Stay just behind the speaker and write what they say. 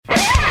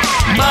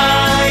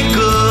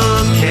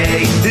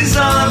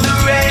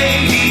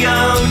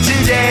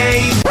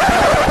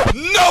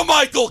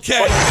Michael K.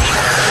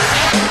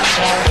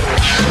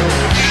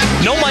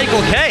 No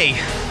Michael K.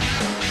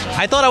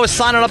 I thought I was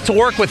signing up to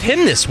work with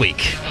him this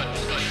week.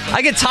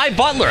 I get Ty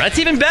Butler. That's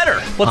even better.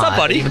 What's up,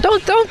 buddy?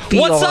 Don't be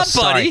What's all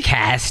up, buddy?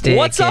 sarcastic.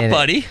 What's up,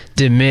 buddy?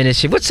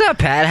 Diminishing. What's up,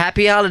 Pat?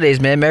 Happy holidays,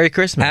 man. Merry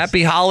Christmas.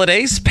 Happy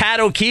holidays. Pat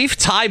O'Keefe,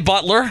 Ty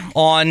Butler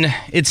on,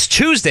 it's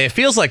Tuesday. It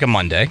feels like a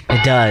Monday.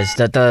 It does.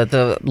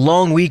 The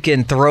long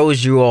weekend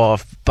throws you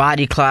off,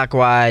 body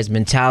clock-wise,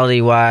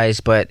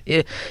 mentality-wise, but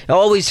it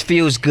always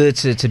feels good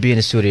to be in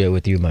the studio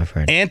with you, my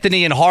friend.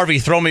 Anthony and Harvey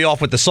throw me off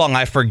with the song.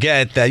 I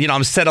forget that,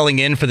 I'm settling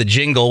in for the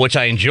jingle, which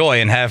I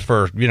enjoy and have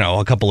for,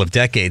 a couple of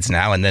decades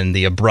now, and then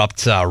the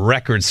abrupt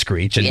record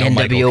screech. And the no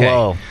NWO.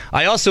 Michael K.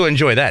 I also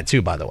enjoy that,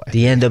 too, by the way.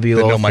 The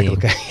NWO No theme. Michael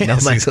K. No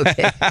Michael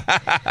K.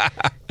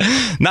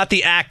 Not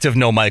the act of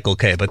No Michael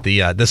K, but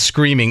the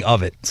screaming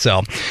of it.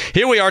 So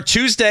here we are,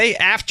 Tuesday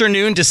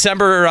afternoon,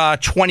 December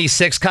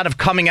 26th, kind of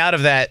coming out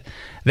of that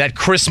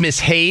Christmas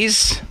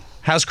haze.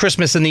 How's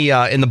Christmas in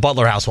the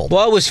Butler household?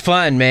 Well, it was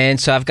fun, man.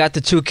 So I've got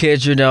the two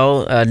kids,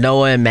 Noah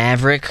and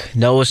Maverick.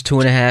 Noah's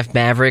 2.5.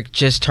 Maverick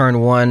just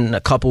turned 1 a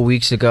couple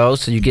weeks ago.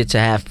 So you get to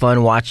have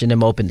fun watching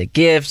them open the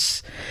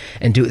gifts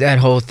and do that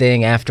whole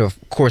thing after, of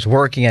course,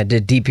 working. I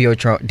did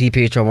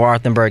DPH on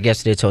Warthenberg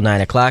yesterday till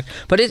 9 o'clock.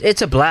 But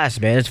it's a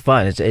blast, man. It's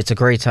fun. It's a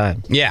great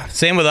time. Yeah,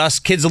 same with us.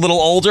 Kids a little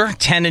older,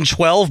 10 and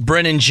 12.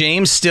 Bryn and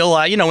James still,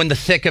 in the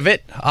thick of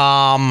it.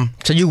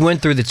 So you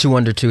went through the 2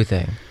 under 2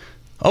 thing.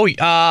 Oh,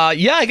 yeah,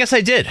 I guess I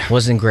did.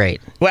 Wasn't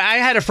great. Well, I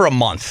had it for a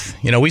month.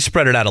 We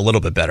spread it out a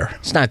little bit better.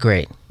 It's not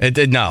great. It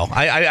did, no.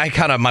 I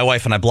kind of, my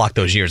wife and I blocked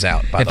those years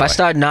out, by the way. If I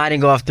start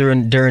nodding off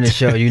during the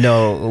show,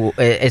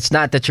 it's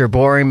not that you're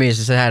boring me. It's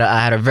just I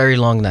had a very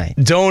long night.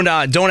 Don't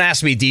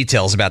ask me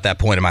details about that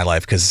point in my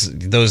life, because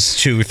those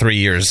 2-3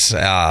 years...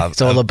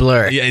 it's all a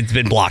blur. It's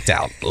been blocked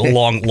out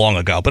long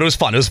ago. But it was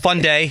fun. It was a fun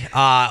day.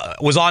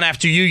 Was on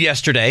after you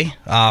yesterday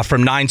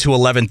from 9 to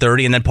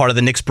 11:30, and then part of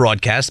the Knicks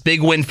broadcast.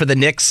 Big win for the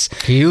Knicks.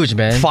 Huge,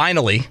 man.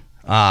 Finally.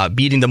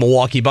 Beating the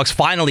Milwaukee Bucks,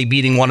 finally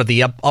beating one of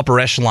the upper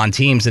echelon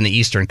teams in the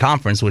Eastern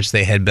Conference, which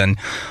they had been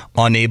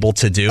unable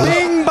to do.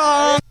 Bing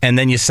bong. And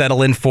then you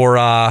settle in for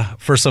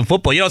some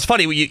football. It's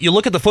funny. You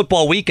look at the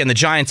football week, and the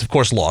Giants, of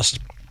course, lost.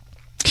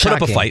 Put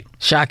up a fight.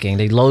 Shocking.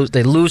 They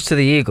lose to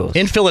the Eagles.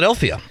 In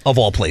Philadelphia, of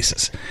all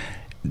places.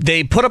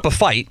 They put up a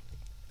fight.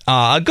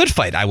 A good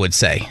fight, I would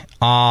say.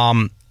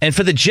 And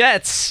for the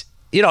Jets...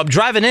 I'm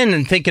driving in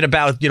and thinking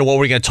about, what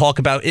we're going to talk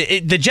about.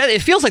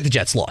 It feels like the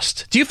Jets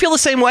lost. Do you feel the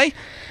same way?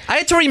 I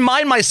had to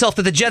remind myself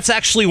that the Jets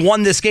actually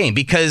won this game,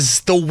 because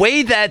the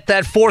way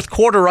that fourth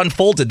quarter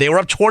unfolded, they were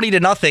up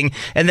 20-0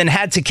 and then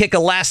had to kick a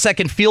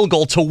last-second field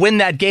goal to win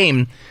that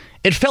game.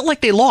 It felt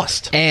like they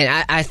lost.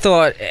 And I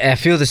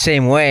feel the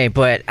same way,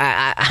 but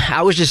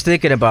I was just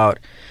thinking about,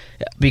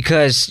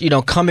 because,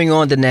 coming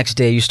on the next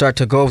day, you start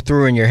to go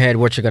through in your head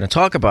what you're going to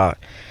talk about.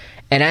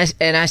 And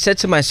I said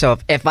to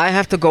myself, if I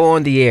have to go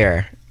on the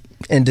air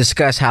and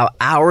discuss how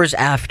hours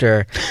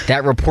after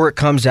that report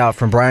comes out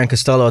from Brian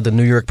Costello of the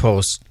New York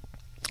Post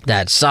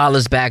that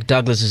Salah's back,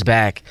 Douglas is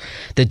back,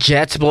 the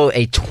Jets blow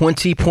a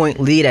 20-point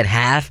lead at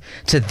half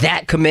to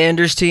that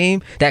Commanders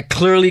team that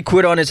clearly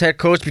quit on his head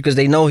coach because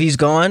they know he's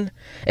gone.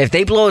 If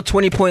they blow a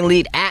 20-point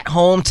lead at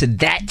home to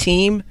that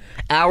team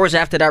hours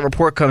after that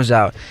report comes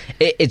out,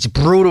 it's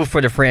brutal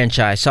for the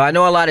franchise. So I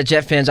know a lot of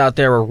Jet fans out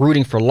there are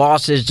rooting for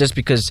losses just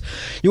because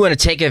you want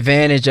to take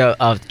advantage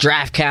of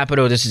draft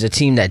capital. This is a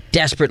team that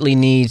desperately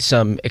needs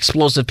some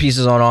explosive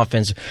pieces on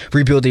offense,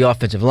 rebuild the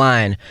offensive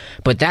line.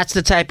 But that's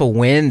the type of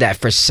win that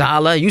for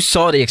Salah, you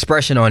saw the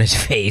expression on his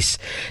face.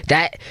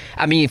 That,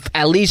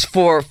 at least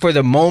for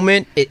the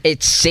moment,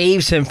 it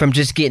saves him from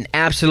just getting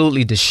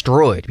absolutely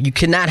destroyed. You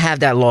cannot have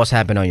that loss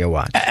happen on your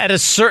watch.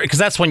 Because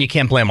that's when you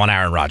can't blame on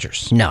Aaron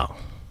Rodgers. No.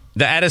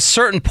 At a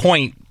certain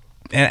point,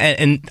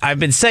 and I've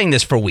been saying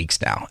this for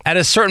weeks now, at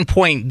a certain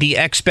point, the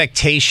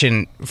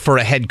expectation for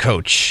a head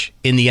coach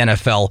in the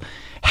NFL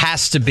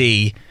has to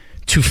be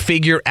to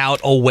figure out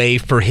a way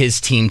for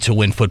his team to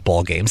win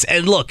football games.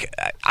 And look,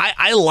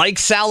 I like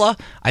Salah.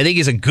 I think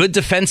he's a good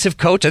defensive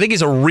coach. I think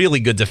he's a really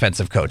good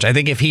defensive coach. I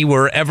think if he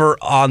were ever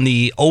on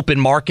the open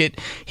market,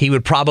 he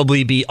would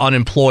probably be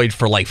unemployed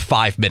for like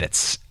 5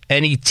 minutes.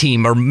 Any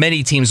team or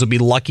many teams would be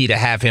lucky to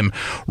have him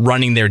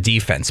running their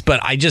defense. But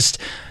I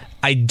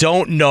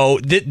don't know.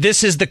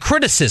 This is the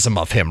criticism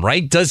of him,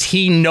 right? Does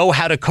he know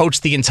how to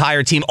coach the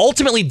entire team?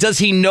 Ultimately, does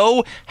he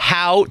know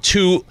how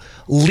to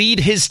lead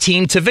his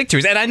team to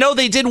victories? And I know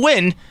they did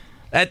win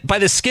by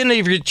the skin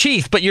of your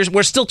teeth, but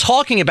we're still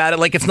talking about it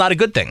like it's not a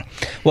good thing.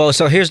 Well,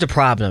 so here's the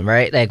problem,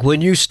 right? Like when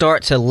you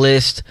start to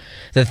list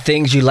the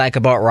things you like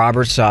about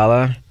Robert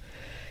Saleh,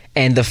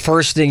 and the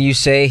first thing you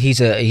say,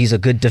 he's a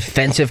good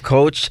defensive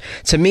coach,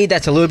 to me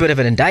that's a little bit of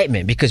an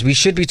indictment, because we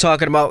should be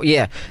talking about,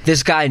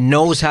 this guy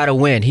knows how to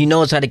win. He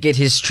knows how to get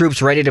his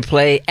troops ready to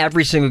play.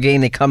 Every single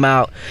game they come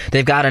out,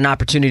 they've got an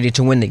opportunity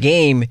to win the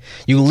game.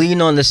 You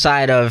lean on the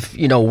side of,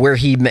 where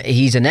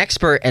he's an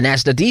expert, and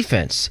that's the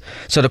defense.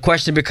 So the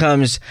question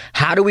becomes,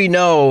 how do we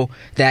know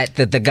that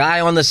the guy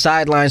on the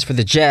sidelines for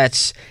the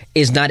Jets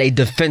is not a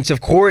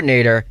defensive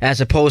coordinator as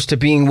opposed to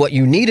being what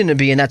you need him to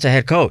be, and that's a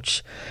head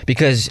coach?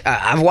 Because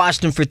I've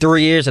watched him for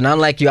 3 years, and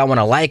unlike you, I want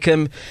to like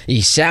him.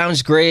 He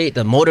sounds great.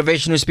 The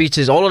motivational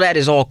speeches, all of that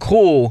is all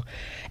cool.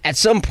 At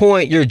some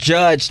point, you're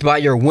judged by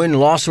your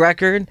win-loss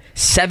record.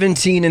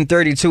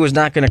 17-32 is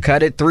not going to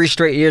cut it. 3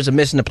 straight years of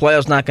missing the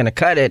playoffs not going to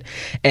cut it.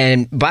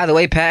 And by the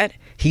way, Pat,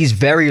 he's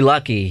very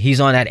lucky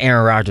he's on that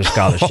Aaron Rodgers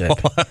scholarship.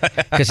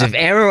 Because if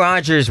Aaron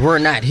Rodgers were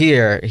not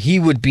here, he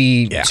would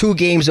be 2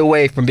 games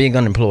away from being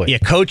unemployed. Yeah,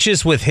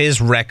 coaches with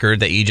his record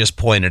that you just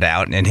pointed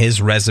out and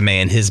his resume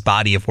and his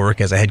body of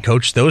work as a head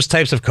coach, those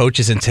types of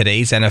coaches in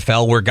today's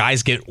NFL where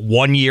guys get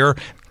 1 year,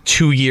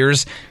 2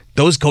 years,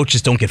 those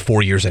coaches don't get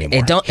 4 years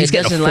anymore. He's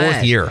getting a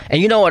 4th year.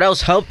 And you know what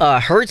else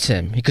hurts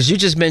him? Because you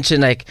just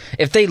mentioned, like,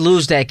 if they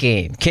lose that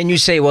game, can you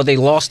say, well, they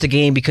lost the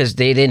game because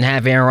they didn't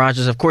have Aaron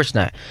Rodgers? Of course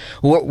not.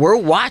 We're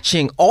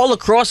watching all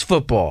across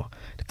football.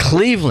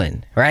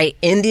 Cleveland, right?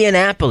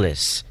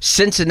 Indianapolis,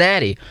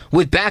 Cincinnati,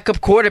 with backup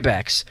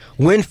quarterbacks,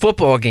 win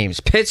football games.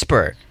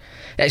 Pittsburgh.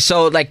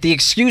 So, like, the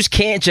excuse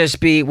can't just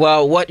be,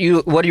 well, what do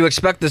you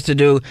expect us to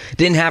do?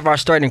 Didn't have our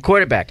starting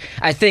quarterback.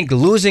 I think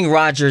losing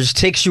Rodgers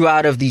takes you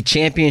out of the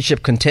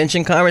championship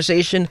contention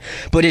conversation,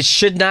 but it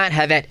should not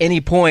have at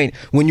any point,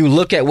 when you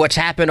look at what's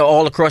happened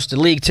all across the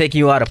league, taking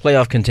you out of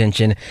playoff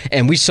contention.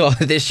 And we saw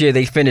this year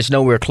they finished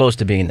nowhere close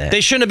to being there.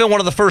 They shouldn't have been one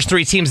of the first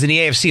 3 teams in the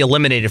AFC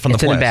eliminated from the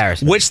playoffs. It's an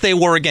embarrassment. Which they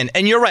were again.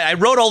 And you're right. I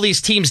wrote all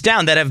these teams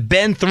down that have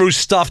been through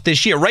stuff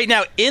this year. Right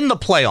now, in the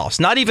playoffs,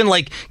 not even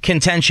like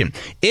contention.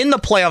 In the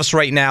playoffs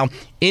right now,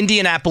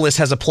 Indianapolis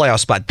has a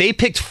playoff spot. They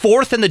picked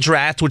 4th in the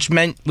draft, which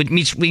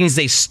means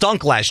they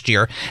stunk last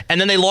year,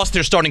 and then they lost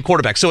their starting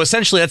quarterback. So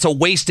essentially, that's a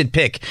wasted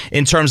pick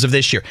in terms of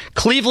this year.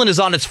 Cleveland is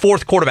on its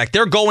 4th quarterback.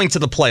 They're going to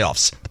the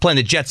playoffs. They're playing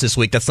the Jets this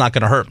week. That's not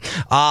going to hurt.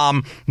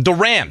 The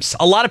Rams.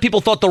 A lot of people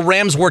thought the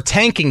Rams were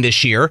tanking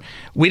this year.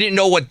 We didn't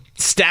know what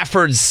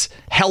Stafford's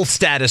health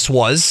status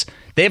was.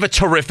 They have a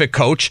terrific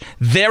coach.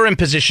 They're in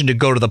position to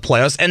go to the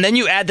playoffs. And then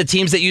you add the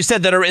teams that you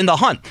said that are in the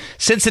hunt.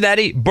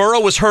 Cincinnati, Burrow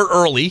was hurt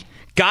early,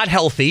 got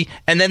healthy,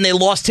 and then they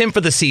lost him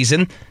for the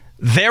season.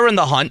 They're in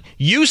the hunt.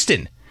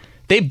 Houston,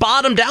 they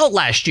bottomed out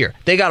last year.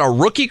 They got a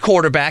rookie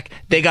quarterback.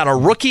 They got a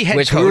rookie head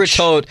coach. Which we were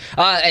told,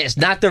 it's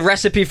not the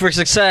recipe for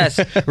success.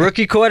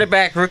 Rookie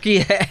quarterback, rookie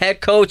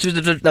head coach, who's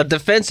a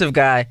defensive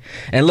guy.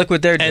 And look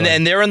what they're doing.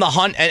 And they're in the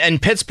hunt. And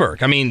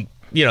Pittsburgh, I mean,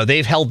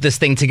 they've held this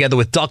thing together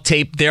with duct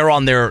tape. They're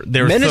on their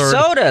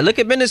Minnesota. 3rd. Look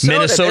at Minnesota.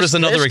 Minnesota's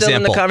another they're still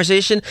example. In the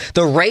conversation.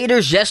 The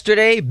Raiders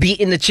yesterday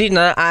beating the Chiefs.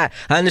 Now, I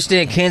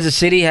understand Kansas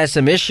City has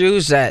some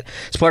issues. That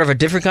it's part of a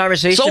different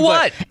conversation. So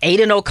what?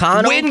 Aiden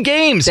O'Connell win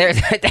games. They're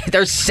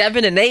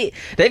 7-8.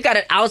 They've got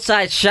an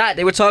outside shot.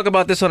 They were talking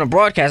about this on a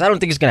broadcast. I don't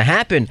think it's going to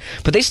happen,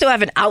 but they still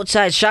have an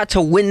outside shot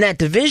to win that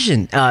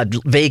division.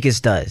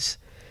 Vegas does.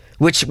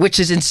 Which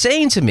is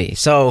insane to me.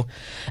 So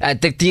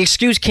the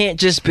excuse can't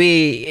just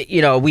be,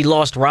 we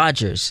lost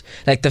Rodgers.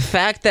 Like, the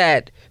fact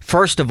that,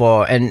 first of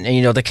all, and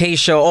the K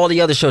Show, all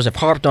the other shows have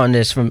harped on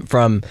this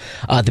from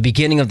the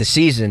beginning of the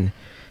season.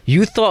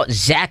 You thought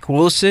Zach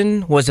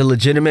Wilson was a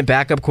legitimate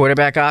backup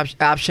quarterback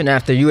option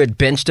after you had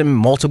benched him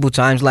multiple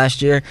times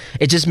last year.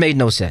 It just made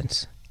no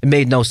sense. It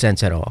made no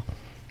sense at all.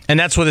 And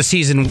that's where the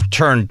season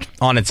turned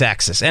on its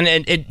axis. And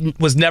it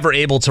was never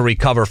able to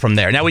recover from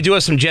there. Now, we do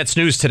have some Jets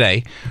news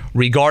today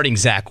regarding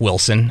Zach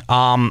Wilson.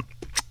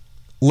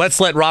 Let's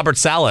let Robert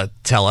Saleh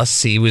tell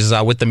us. He was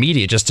with the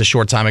media just a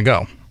short time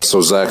ago. So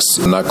Zach's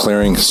not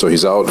clearing, so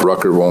he's out.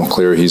 Ruckert won't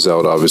clear, he's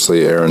out.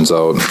 Obviously, Aaron's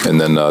out. And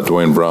then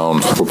Dwayne Brown,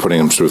 we're putting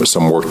him through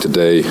some work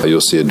today. You'll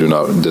see it did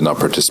not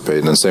participate.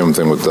 And then same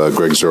thing with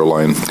Greg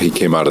Zuerlein. He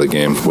came out of the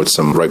game with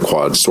some right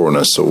quad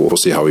soreness, so we'll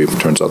see how he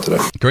turns out today.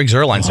 Greg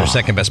Zuerlein's their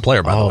second best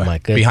player, by the way, my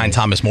goodness. Behind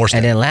Thomas Morstead.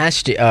 And then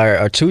last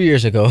year, or 2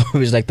 years ago, it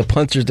was like the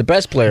punter's the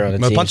best player on the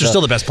team. The punter's still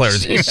the best player on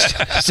the team.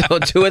 So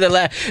 2 of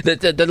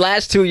the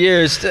last 2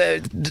 years,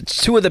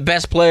 2 of the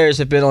best players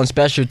have been on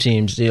special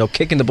teams,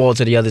 kicking the ball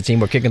to the other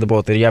team or kicking the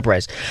ball to the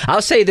uprights.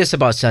 I'll say this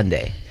about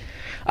Sunday.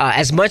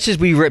 As much as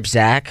we rip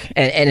Zach,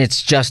 and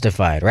it's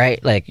justified,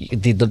 right? Like,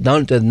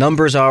 the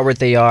numbers are what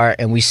they are,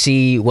 and we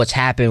see what's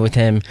happened with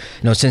him,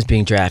 since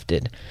being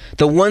drafted.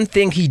 The one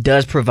thing he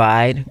does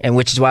provide, and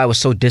which is why I was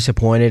so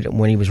disappointed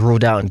when he was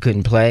ruled out and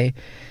couldn't play,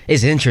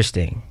 is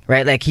interesting,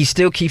 right? Like, he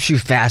still keeps you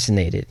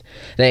fascinated.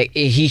 Like,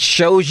 he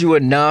shows you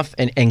enough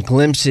and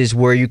glimpses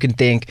where you can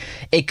think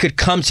it could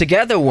come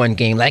together one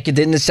game, like it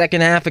did in the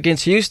second half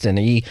against Houston.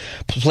 He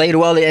played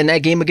well in that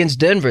game against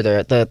Denver,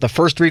 the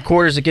first 3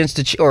 quarters against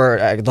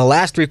the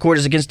last 3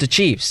 quarters against the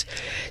Chiefs.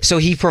 So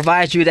he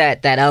provides you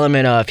that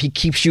element of, he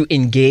keeps you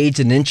engaged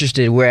and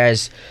interested,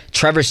 whereas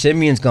Trevor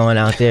Siemian's going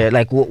out there,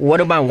 like,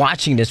 what am I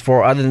watching this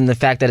for, other than the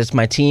fact that it's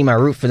my team, I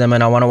root for them,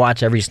 and I want to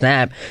watch every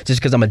snap just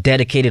because I'm a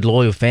dedicated,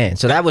 loyal fan.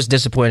 So that was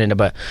disappointing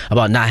about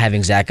not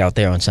having Zach out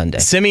there on Sunday.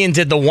 Siemian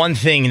did the one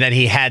thing that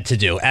he had to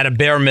do at a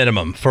bare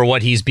minimum for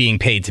what he's being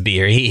paid to be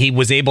here. He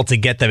was able to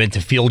get them into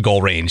field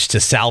goal range to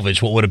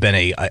salvage what would have been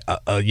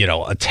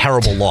a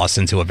terrible loss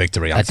into a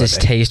victory on Sunday.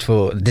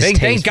 Distasteful.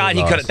 Thank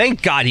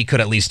God he could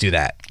at least do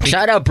that.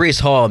 Shout out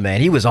Breece Hall, man.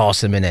 He was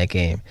awesome in that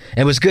game.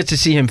 It was good to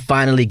see him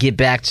finally get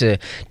back to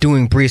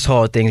doing Breece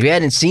Hall things. We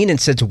hadn't seen him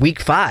since week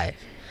 5.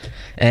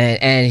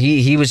 And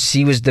he was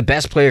the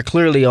best player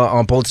clearly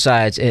on both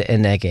sides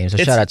in that game. So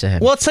shout out to him.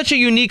 Well, it's such a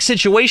unique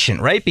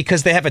situation, right?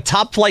 Because they have a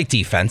top flight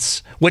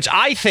defense, which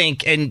I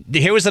think, and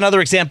here was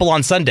another example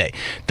on Sunday.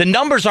 The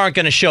numbers aren't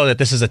going to show that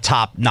this is a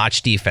top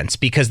notch defense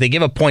because they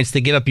give up points, they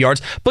give up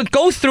yards, but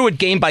go through it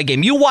game by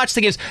game. You watch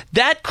the games.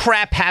 That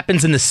crap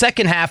happens in the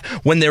second half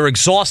when they're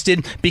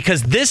exhausted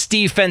because this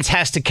defense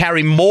has to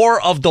carry more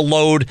of the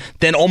load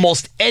than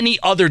almost any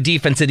other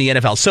defense in the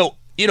NFL. So,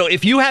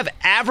 if you have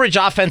average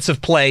offensive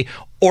play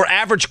or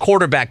average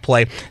quarterback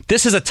play,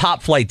 this is a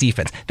top-flight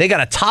defense. They got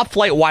a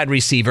top-flight wide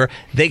receiver.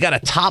 They got a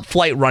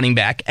top-flight running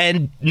back.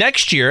 And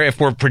next year, if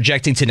we're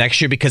projecting to next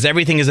year, because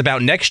everything is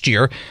about next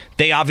year,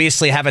 they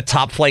obviously have a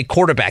top-flight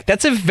quarterback.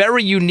 That's a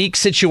very unique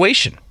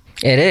situation.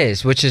 It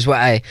is, which is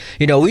why,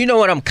 you know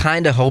what I'm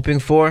kind of hoping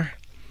for?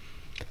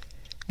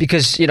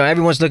 Because,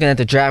 everyone's looking at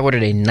the draft. What are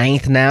they,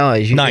 9th now?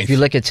 Ninth. If you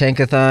look at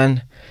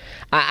Tankathon,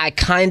 I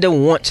kind of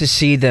want to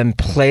see them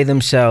play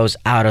themselves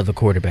out of the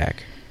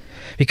quarterback.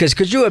 Because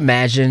could you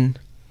imagine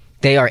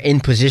they are in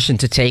position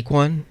to take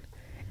one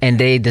and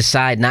they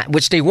decide not,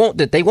 which they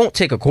won't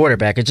take a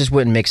quarterback. It just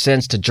wouldn't make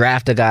sense to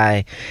draft a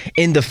guy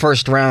in the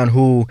first round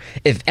who,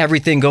 if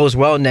everything goes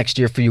well next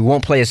year for you,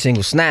 won't play a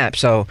single snap.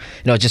 So,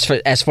 just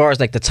as far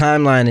as like the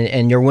timeline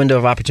and your window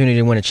of opportunity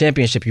to win a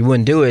championship, you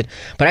wouldn't do it.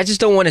 But I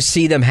just don't want to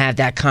see them have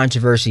that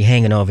controversy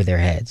hanging over their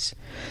heads.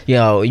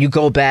 You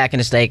go back and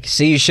it's like,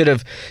 see, you should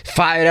have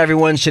fired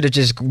everyone, should have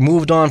just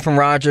moved on from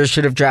Rodgers,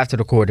 should have drafted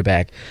a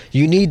quarterback.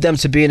 You need them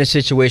to be in a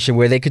situation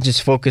where they could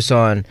just focus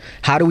on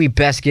how do we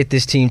best get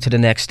this team to the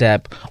next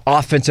step.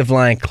 Offensive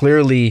line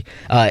clearly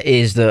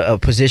is a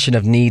position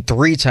of need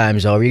 3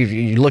 times over.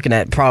 You're looking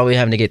at probably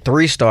having to get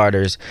 3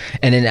 starters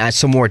and then add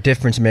some more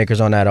difference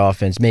makers on that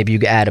offense. Maybe you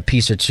could add a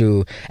piece or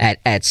 2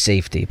 at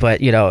safety.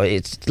 But,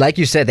 it's like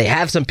you said, they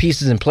have some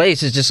pieces in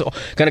place. It's just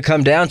going to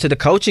come down to the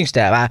coaching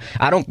staff.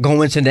 I don't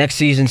go into next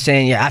season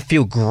saying, I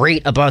feel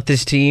great about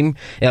this team,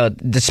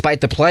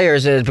 despite the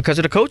players, because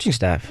of the coaching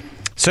staff.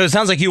 So it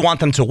sounds like you want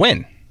them to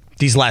win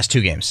these last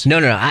 2 games. No.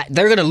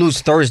 They're going to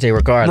lose Thursday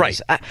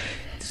regardless. Right.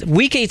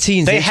 Week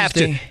 18. They have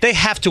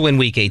to win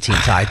Week 18,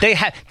 Ty.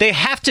 They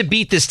have to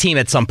beat this team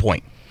at some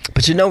point.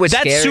 But what's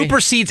that scary?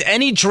 supersedes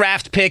any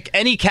draft pick,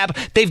 any cap.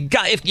 They've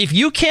got if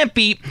you can't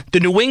beat the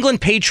New England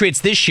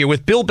Patriots this year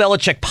with Bill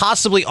Belichick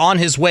possibly on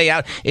his way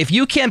out, if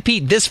you can't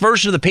beat this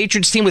version of the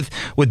Patriots team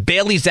with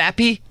Bailey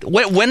Zappi,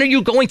 when are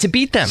you going to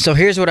beat them? So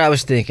here's what I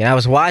was thinking. I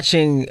was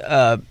watching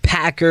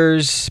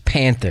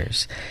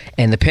Packers-Panthers,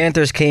 and the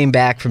Panthers came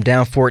back from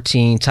down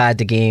 14, tied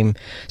the game,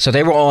 so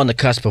they were all on the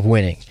cusp of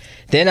winning.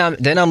 Then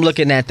I'm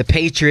looking at the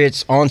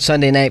Patriots on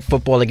Sunday Night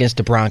Football against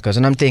the Broncos,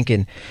 and I'm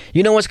thinking,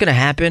 what's going to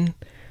happen?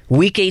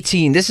 Week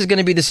 18, this is going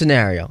to be the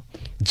scenario.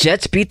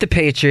 Jets beat the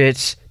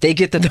Patriots. They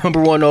get the number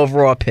 1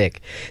 overall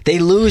pick. They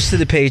lose to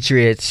the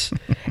Patriots,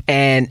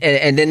 and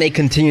then they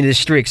continue the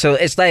streak. So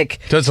it's like...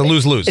 So it's a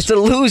lose-lose. It's a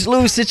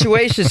lose-lose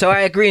situation. So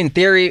I agree in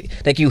theory,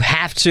 like you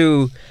have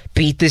to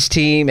beat this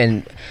team,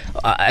 and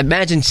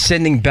imagine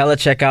sending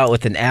Belichick out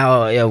with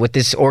with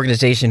this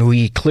organization who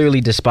he clearly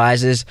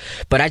despises.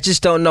 But I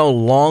just don't know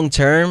long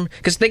term,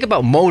 because think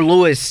about Mo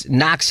Lewis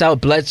knocks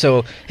out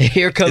Bledsoe.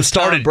 Here comes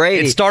Tom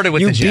Brady. It started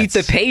with you the Jets.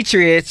 beat the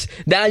Patriots.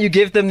 Now you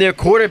give them their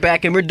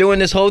quarterback, and we're doing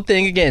this whole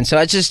thing again. So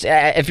I just,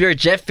 if you're a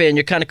Jet fan,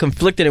 you're kind of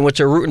conflicted in what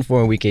you're rooting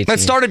for in Week 18. It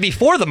started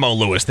before the Mo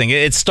Lewis thing.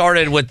 It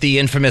started with the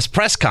infamous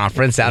press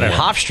conference out at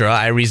Hofstra.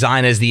 I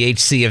resign as the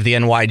HC of the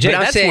NYJ. But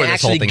That's where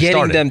this whole thing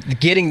started.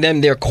 Getting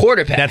them their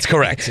quarterback. That's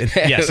correct.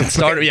 Yes, it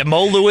started. Yeah,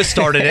 Mo Lewis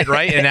started it,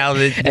 right?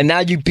 And now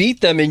you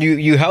beat them and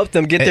you help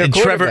them get their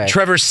quarterback.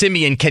 Trevor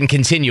Siemian can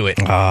continue it.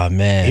 Oh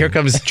man, here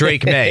comes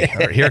Drake May.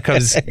 Or here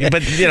comes,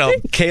 but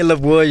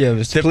Caleb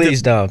Williams.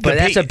 Please don't. But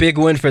that's a big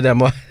win for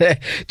them.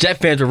 Jet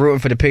fans were rooting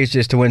for the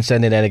Patriots to win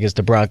Sunday night against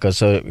the Broncos.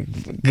 So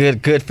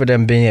good for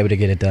them being able to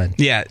get it done.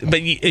 Yeah, but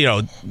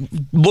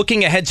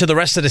looking ahead to the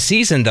rest of the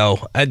season,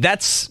 though,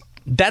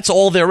 that's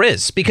all there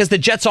is, because the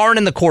Jets aren't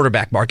in the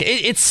quarterback market.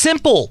 It's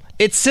simple.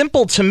 It's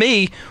simple to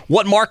me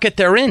what market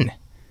they're in.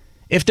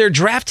 If they're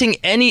drafting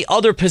any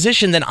other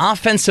position than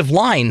offensive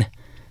line,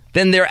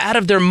 then they're out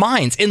of their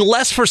minds.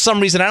 Unless for some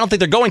reason, I don't think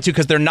they're going to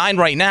because they're 9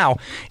 right now.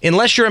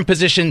 Unless you're in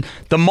position,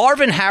 the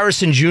Marvin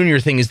Harrison Jr.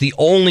 thing is the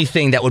only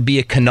thing that would be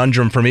a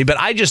conundrum for me. But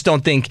I just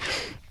don't think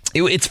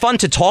it's fun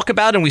to talk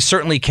about, and we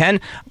certainly can.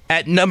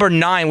 At number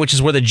 9, which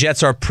is where the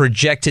Jets are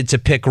projected to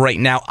pick right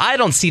now, I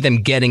don't see them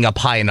getting up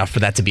high enough for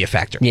that to be a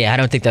factor. Yeah, I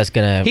don't think that's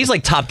going to... He's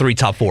like top 3,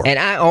 top 4. And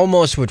I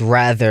almost would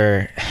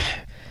rather...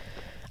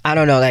 I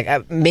don't know, like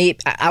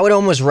I would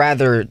almost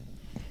rather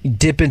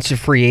dip into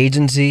free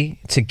agency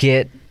to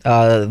get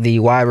the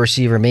wide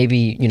receiver.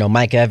 Maybe,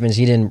 Mike Evans,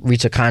 he didn't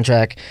reach a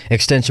contract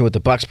extension with the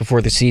Bucs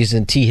before the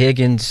season. T.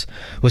 Higgins,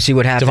 we'll see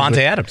what happens. Devontae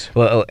Adams.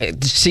 Well,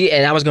 see,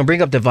 and I was going to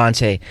bring up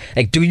Devontae.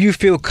 Like, do you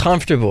feel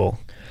comfortable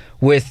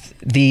with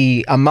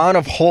the amount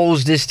of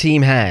holes this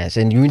team has,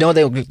 and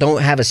they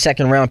don't have a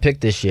second-round pick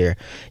this year,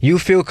 you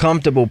feel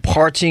comfortable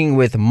parting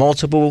with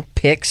multiple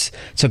picks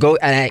to go?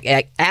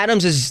 And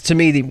Adams is, to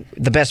me,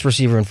 the best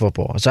receiver in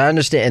football. So I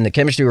understand, and the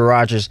chemistry with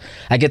Rodgers,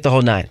 I get the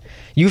whole 9.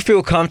 You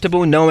feel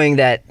comfortable knowing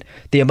that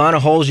the amount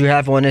of holes you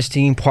have on this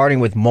team,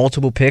 parting with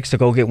multiple picks to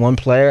go get one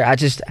player?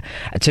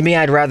 To me,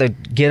 I'd rather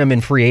get them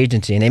in free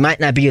agency. And they might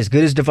not be as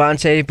good as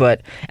Devontae,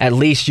 but at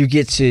least you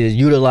get to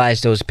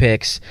utilize those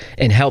picks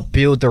and help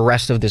build the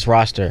rest of this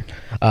roster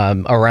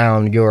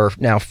around your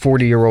now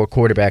 40-year-old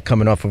quarterback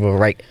coming off of a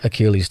right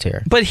Achilles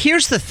tear. But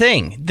here's the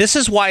thing. This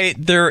is why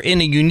they're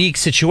in a unique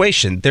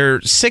situation. They're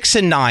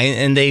 6-9,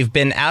 and they've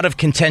been out of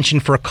contention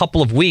for a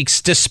couple of weeks.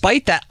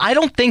 Despite that, I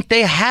don't think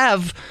they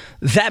have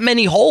that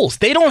many holes.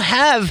 They don't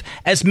have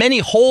as many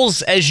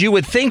holes as you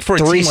would think for a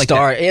team like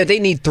that. Yeah, they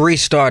need 3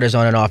 starters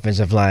on an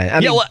offensive line.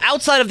 Well,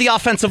 outside of the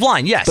offensive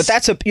line, yes. But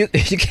that's you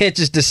can't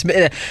just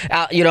dismiss.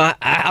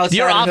 Outside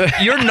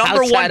your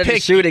number one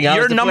pick.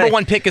 Your number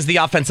one pick is the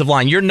offensive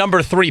line. Your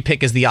number 3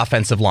 pick is the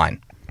offensive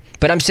line.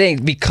 But I'm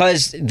saying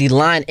because the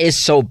line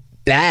is so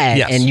bad,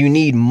 yes, and you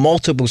need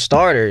multiple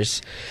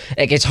starters,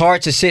 like, it's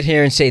hard to sit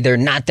here and say they're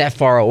not that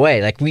far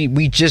away. Like,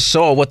 we just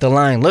saw what the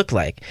line looked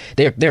like.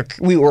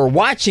 We were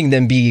watching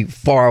them be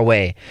far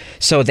away.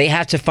 So they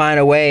have to find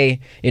a way,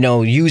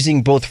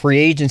 using both free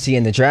agency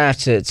and the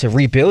draft to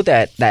rebuild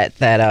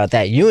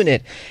that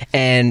unit.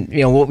 And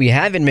what we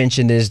haven't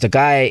mentioned is the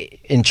guy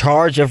in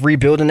charge of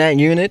rebuilding that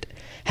unit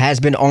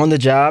has been on the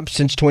job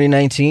since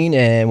 2019,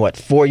 and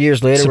 4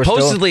 years later,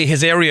 supposedly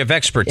his area of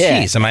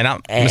expertise. Am I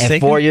not mistaken?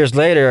 And 4 years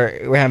later,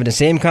 we're having the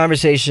same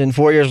conversation.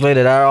 4 years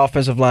later, our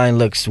offensive line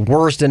looks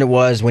worse than it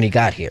was when he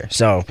got here.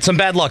 So some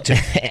bad luck too.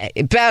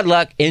 Bad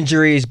luck,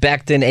 injuries,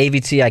 Becton,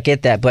 AVT. I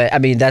get that, but I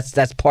mean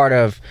that's part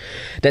of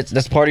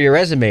your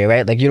resume,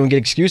 right? Like, you don't get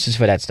excuses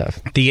for that stuff.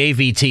 The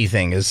AVT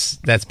thing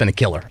that's been a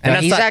killer,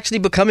 and he's actually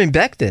becoming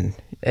Becton.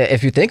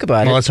 If you think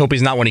about it. Well, let's hope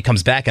he's not when he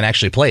comes back and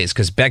actually plays,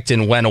 because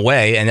Becton went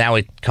away and now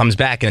he comes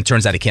back and it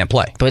turns out he can't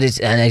play. But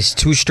it's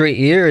 2 straight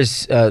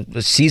years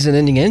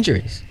season-ending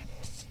injuries.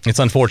 It's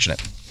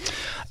unfortunate.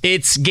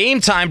 It's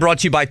game time, brought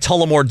to you by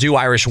Tullamore Dew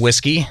Irish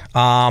Whiskey.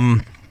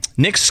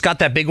 Knicks got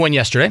that big win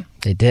yesterday.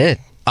 They did.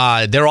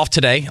 They're off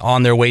today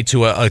on their way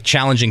to a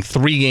challenging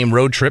 3-game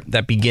road trip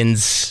that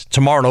begins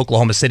tomorrow in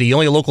Oklahoma City. The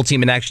only local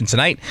team in action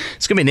tonight.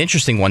 It's going to be an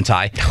interesting one,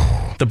 Ty.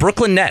 The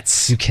Brooklyn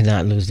Nets. You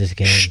cannot lose this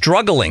game.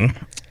 Struggling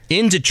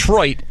in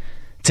Detroit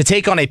to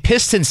take on a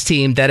Pistons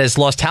team that has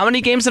lost how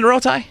many games in a row,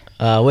 Ty?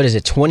 What is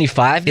it,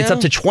 25 now? It's up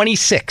to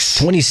 26.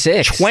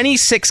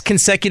 26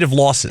 consecutive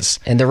losses.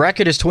 And the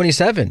record is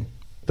 27.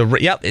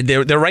 Yep,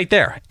 they're right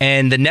there.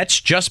 And the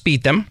Nets just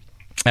beat them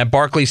at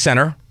Barclays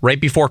Center right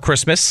before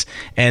Christmas,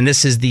 and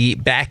this is the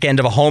back end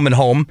of a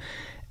home-and-home.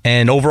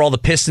 And overall, the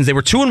Pistons, they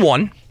were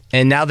 2-1,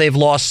 and now they've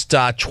lost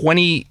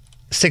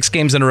 26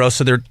 games in a row,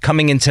 so they're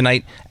coming in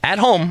tonight at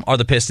home, are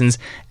the Pistons,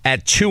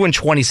 at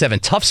 2-27.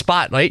 Tough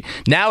spot, right?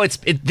 Now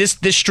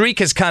this streak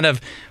has kind of,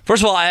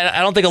 first of all, I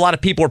don't think a lot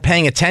of people were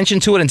paying attention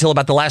to it until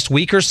about the last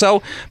week or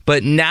so,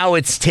 but now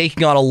it's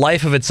taking on a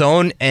life of its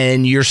own,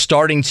 and you're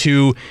starting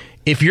to,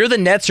 if you're the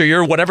Nets or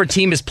you're whatever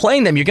team is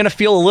playing them, you're going to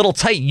feel a little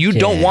tight. You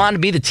don't want to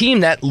be the team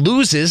that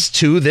loses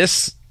to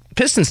this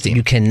Pistons team.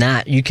 You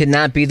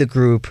cannot be the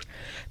group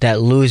that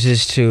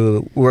loses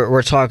to,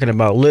 we're talking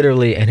about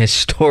literally an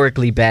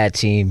historically bad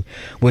team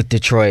with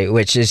Detroit,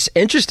 which is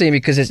interesting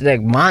because it's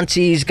like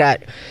Monty's got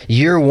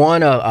year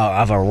one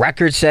of a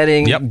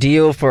record-setting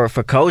deal for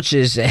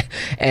coaches,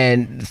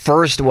 and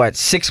first,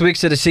 6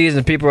 weeks of the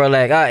season, people are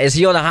like, is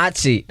he on the hot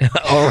seat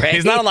already?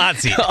 He's not on the hot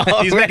seat.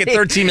 He's making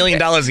 $13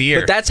 million a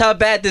year. But that's how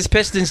bad this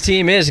Pistons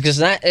team is, because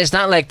it's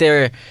not like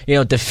they're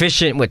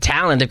deficient with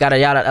talent. They've got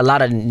a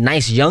lot of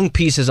nice young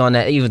pieces on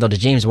that, even though the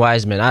James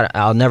Wiseman,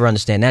 I'll never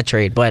understand that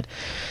trade. But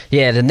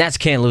yeah, the Nets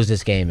can't lose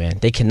this game, man.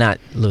 They cannot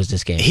lose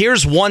this game.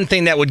 Here's one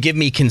thing that would give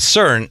me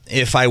concern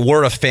if I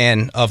were a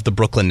fan of the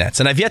Brooklyn Nets.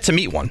 And I've yet to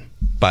meet one,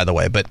 by the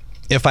way, but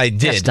if I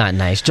did. That's not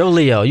nice. Joe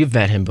Leo, you've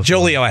met him before.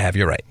 Joe Leo, I have.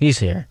 You're right. He's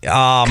here.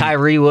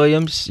 Kyrie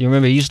Williams, you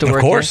remember he used to work here?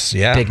 Of course,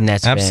 yeah. Big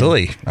Nets fan.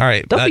 Absolutely. All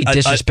right. Don't be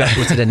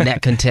disrespectful to the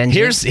net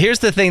contingent. Here's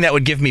the thing that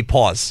would give me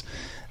pause.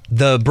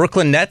 The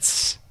Brooklyn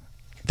Nets,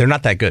 they're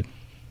not that good.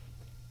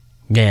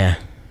 Yeah.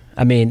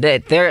 I mean,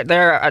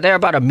 they're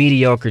about a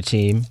mediocre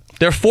team.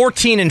 They're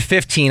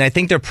 14-15. I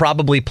think they're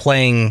probably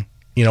playing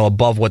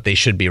above what they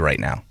should be right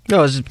now?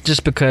 No, it's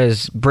just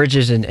because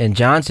Bridges and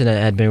Johnson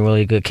had been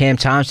really good. Cam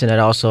Thompson had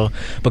also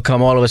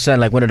become all of a sudden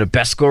like one of the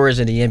best scorers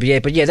in the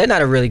NBA. But yeah, they're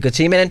not a really good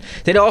team, and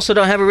they also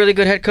don't have a really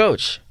good head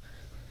coach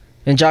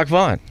in Jacques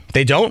Vaughn.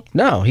 They don't?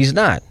 No, he's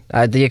not.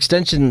 The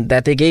extension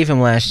that they gave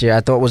him last year, I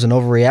thought was an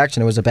overreaction.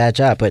 It was a bad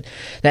job, but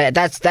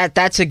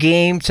that's a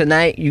game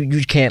tonight.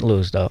 You can't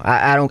lose though.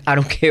 I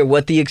don't care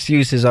what the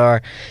excuses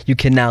are. You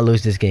cannot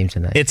lose this game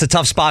tonight. It's a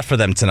tough spot for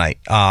them tonight.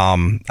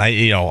 On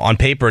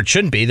paper it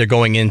shouldn't be. They're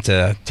going in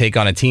to take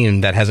on a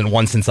team that hasn't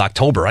won since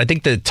October. I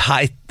think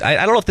I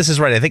don't know if this is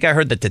right. I think I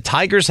heard that the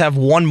Tigers have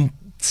won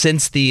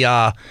since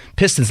the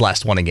Pistons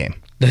last won a game.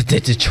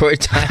 The Detroit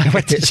Tigers. I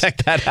went to check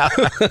that out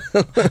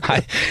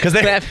because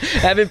they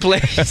haven't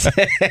played.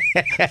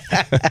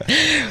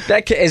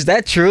 Is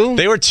that true?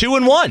 They were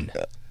 2-1.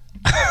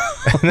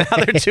 Now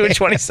they're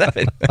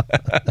 2-27.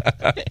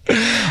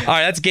 All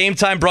right, that's Game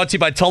Time, brought to you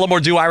by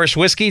Tullamore Dew Irish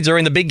Whiskey.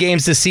 During the big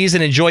games this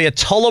season, enjoy a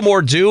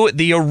Tullamore Dew,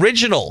 the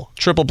original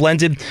triple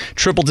blended,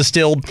 triple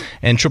distilled,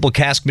 and triple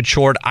cask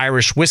matured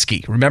Irish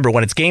whiskey. Remember,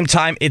 when it's game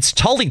time, it's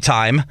Tully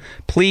time.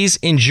 Please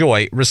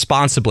enjoy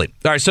responsibly.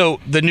 All right, so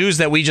the news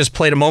that we just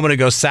played a moment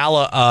ago,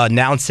 Salah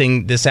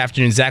announcing this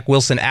afternoon, Zach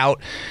Wilson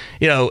out.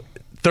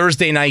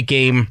 Thursday night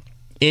game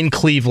in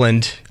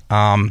Cleveland.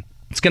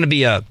 It's going to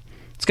be a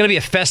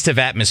festive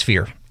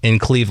atmosphere in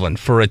Cleveland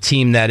for a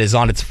team that is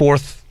on its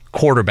fourth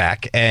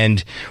quarterback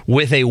and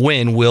with a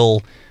win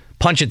will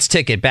punch its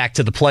ticket back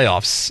to the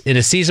playoffs in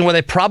a season where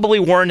they probably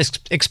weren't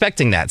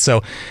expecting that.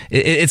 So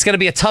it's going to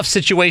be a tough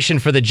situation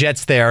for the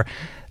Jets there.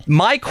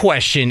 My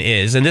question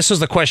is, and this was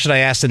the question I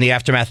asked in the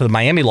aftermath of the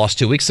Miami loss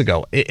 2 weeks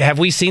ago, have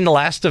we seen the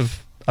last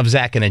of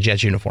Zach in a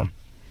Jets uniform?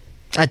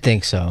 I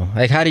think so.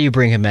 Like, how do you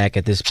bring him back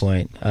at this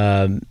point?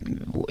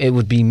 It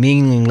would be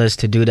meaningless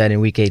to do that in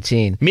Week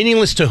 18.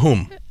 Meaningless to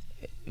whom?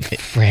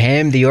 For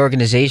him, the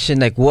organization.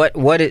 Like, what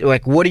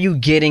are you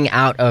getting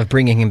out of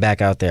bringing him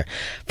back out there?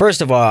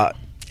 First of all,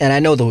 and I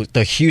know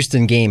the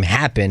Houston game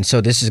happened,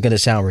 so this is going to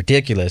sound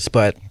ridiculous,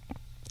 but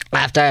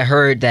after I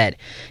heard that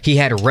he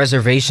had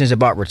reservations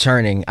about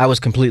returning, I was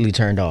completely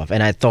turned off.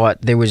 And I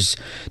thought there was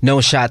no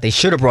shot they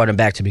should have brought him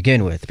back to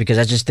begin with, because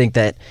I just think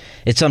that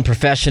it's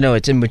unprofessional,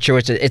 it's immature,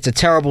 it's a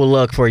terrible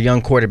look for a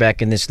young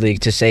quarterback in this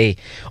league to say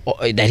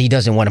that he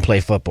doesn't want to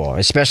play football,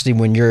 especially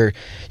when you're,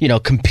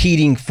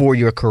 competing for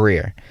your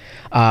career.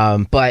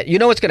 But you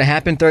know what's going to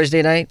happen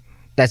Thursday night?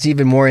 That's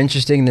even more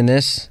interesting than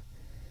this?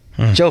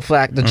 Joe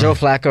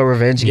Flacco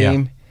revenge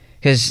game.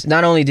 Because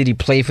not only did he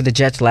play for the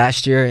Jets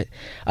last year,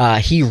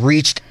 he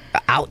reached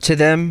out to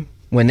them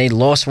when they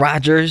lost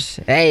Rodgers.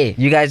 Hey,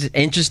 you guys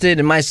interested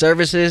in my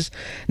services?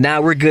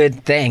 Nah, we're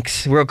good,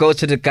 thanks. We'll go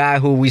to the guy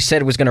who we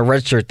said was going to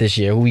redshirt this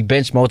year, who we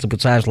benched multiple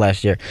times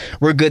last year.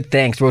 We're good,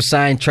 thanks. We'll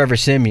sign Trevor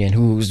Siemian,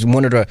 who's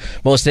one of the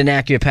most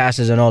inaccurate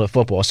passers in all of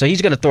football. So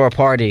he's going to throw a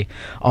party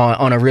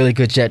on a really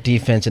good Jet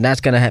defense, and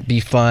that's going to be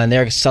fun.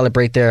 They're going to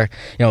celebrate their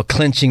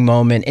clinching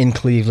moment in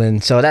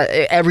Cleveland. So that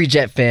every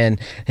Jet fan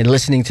and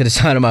listening to the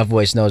sound of my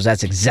voice knows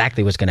that's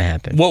exactly what's going to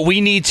happen. What we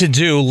need to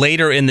do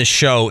later in the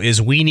show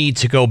is we need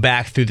to go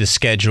back through the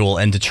schedule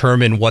and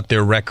determine what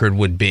their record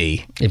would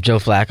be if Joe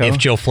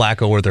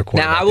Flacco were their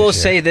quarterback. Now I will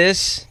say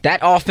this: that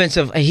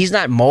offensive, he's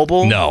not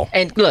mobile. No,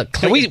 and look,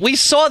 we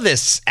saw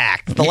this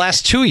act the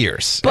last 2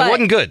 years. It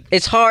wasn't good.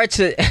 It's hard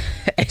to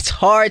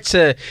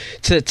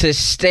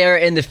stare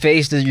in the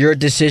face of your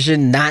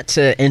decision not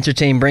to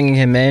entertain bringing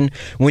him in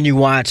when you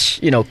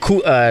watch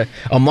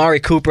Amari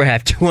Cooper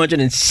have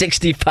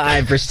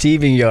 265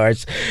 receiving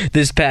yards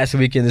this past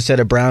weekend instead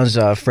of Browns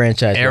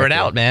franchise. Air it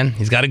out, man.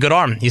 He's got a good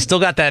arm. He's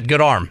still got that good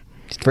arm.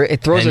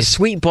 It throws a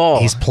sweet ball.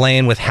 He's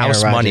playing with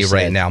house money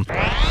right now.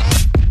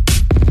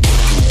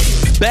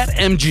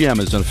 BetMGM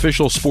is an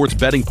official sports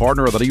betting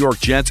partner of the New York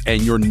Jets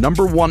and your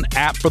 #1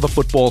 app for the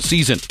football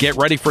season. Get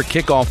ready for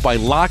kickoff by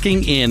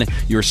locking in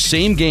your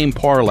same-game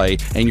parlay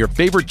and your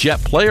favorite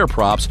Jet player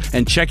props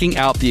and checking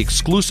out the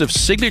exclusive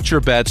signature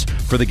bets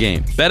for the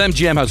game.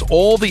 BetMGM has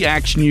all the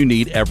action you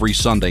need every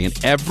Sunday and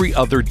every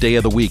other day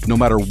of the week, no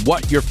matter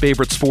what your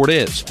favorite sport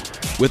is,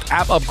 with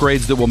app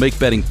upgrades that will make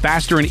betting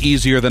faster and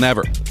easier than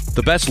ever.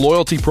 The best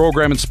loyalty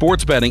program in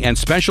sports betting and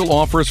special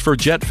offers for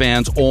Jet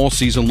fans all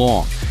season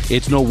long.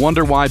 It's no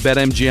wonder why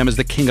BetMGM is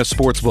the king of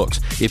sportsbooks.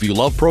 If you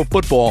love pro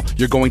football,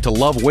 you're going to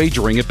love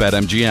wagering at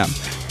BetMGM.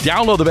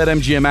 Download the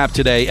BetMGM app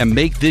today and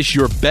make this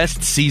your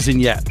best season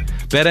yet.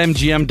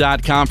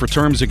 BetMGM.com for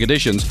terms and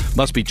conditions.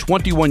 Must be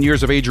 21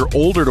 years of age or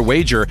older to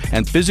wager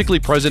and physically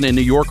present in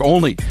New York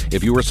only.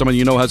 If you or someone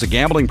you know has a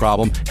gambling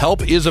problem,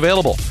 help is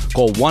available.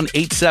 Call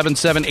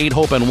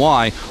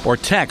 1-877-8-HOPE-NY or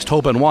text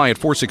HOPE-NY at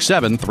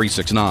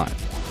 467-369.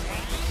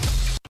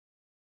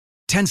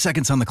 10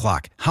 seconds on the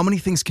clock. How many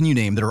things can you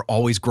name that are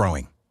always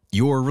growing?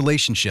 Your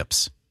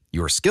relationships,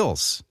 your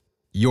skills,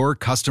 your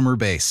customer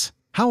base.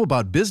 How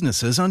about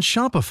businesses on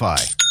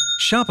Shopify?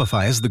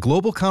 Shopify is the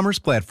global commerce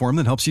platform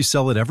that helps you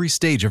sell at every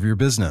stage of your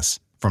business.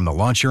 From the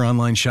launch your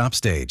online shop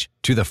stage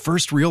to the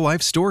first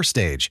real-life store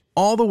stage,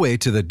 all the way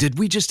to the did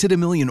we just hit 1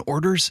 million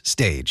orders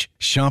stage.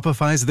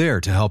 Shopify's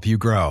there to help you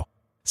grow.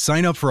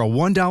 Sign up for a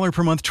 $1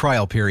 per month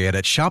trial period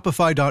at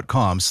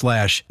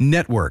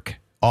shopify.com/network,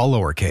 all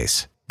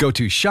lowercase. Go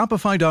to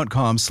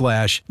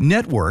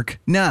shopify.com/network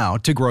now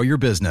to grow your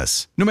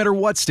business, no matter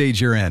what stage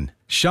you're in.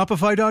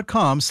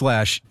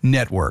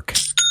 Shopify.com/network.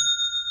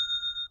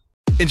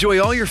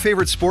 Enjoy all your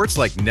favorite sports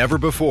like never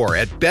before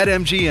at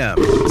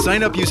BetMGM.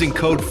 Sign up using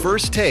code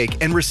FIRSTTAKE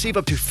and receive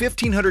up to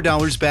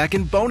 $1,500 back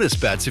in bonus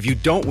bets if you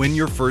don't win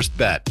your first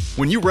bet.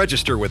 When you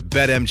register with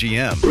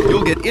BetMGM,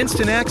 you'll get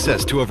instant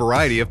access to a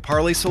variety of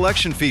parlay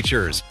selection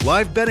features,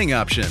 live betting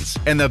options,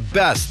 and the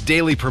best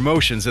daily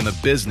promotions in the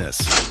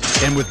business.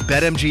 And with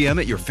BetMGM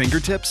at your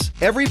fingertips,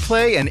 every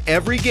play and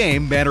every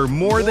game matter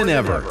more than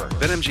ever.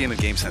 BetMGM and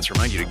GameSense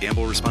remind you to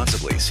gamble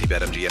responsibly. See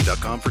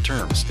BetMGM.com for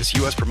terms. This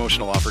U.S.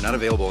 promotional offer not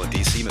available in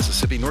D.C.,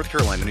 Mississippi, North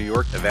Carolina, New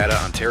York,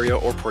 Nevada, Ontario,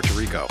 or Puerto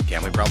Rico.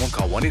 Gambling problem?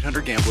 Call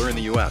 1-800-GAMBLER in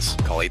the U.S.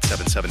 Call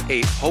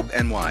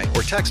 877-8-HOPE-NY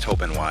or text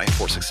HOPE-NY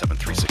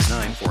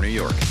 467-369 for New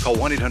York. Call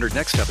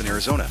 1-800-NEXT-STEP in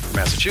Arizona. For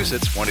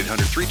Massachusetts,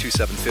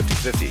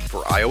 1-800-327-5050.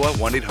 For Iowa,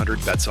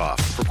 1-800-BETS-OFF.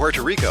 For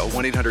Puerto Rico,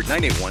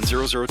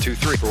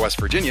 1-800-981-0023. For West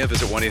Virginia,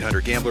 visit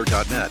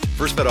 1-800-GAMBLER.net.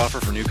 First bet offer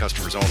for new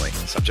customers only.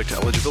 Subject to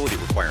eligibility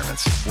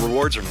requirements.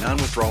 Rewards are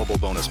non-withdrawable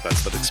bonus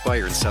bets that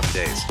expire in 7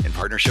 days. In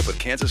partnership with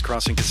Kansas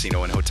Crossing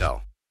Casino and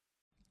Hotel.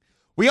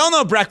 We all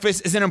know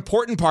breakfast is an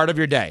important part of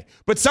your day,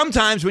 but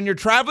sometimes when you're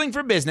traveling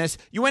for business,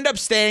 you end up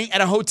staying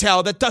at a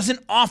hotel that doesn't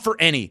offer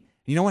any.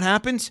 You know what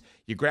happens?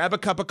 You grab a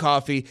cup of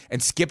coffee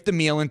and skip the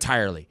meal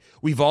entirely.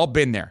 We've all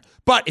been there.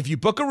 But if you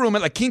book a room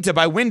at La Quinta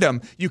by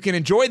Wyndham, you can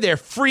enjoy their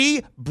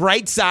free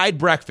Bright Side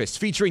breakfast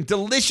featuring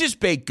delicious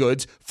baked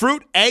goods,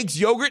 fruit, eggs,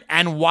 yogurt,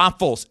 and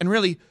waffles. And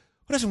really,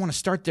 who doesn't want to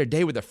start their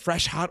day with a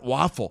fresh, hot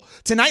waffle?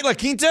 Tonight, La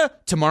Quinta,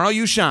 tomorrow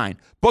you shine.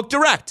 Book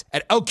direct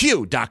at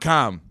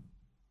lq.com.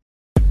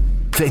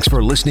 Thanks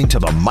for listening to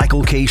the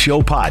Michael K.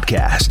 Show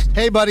podcast.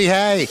 Hey, buddy,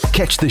 hey.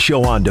 Catch the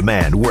show on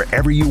demand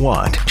wherever you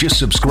want. Just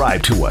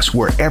subscribe to us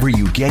wherever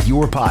you get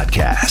your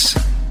podcasts.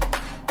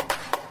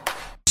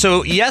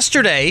 So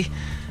yesterday,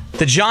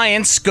 the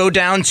Giants go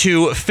down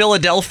to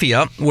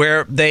Philadelphia,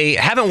 where they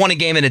haven't won a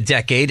game in a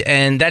decade,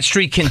 and that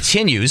streak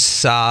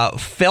continues.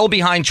 Fell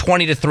behind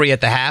 20-3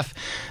 at the half.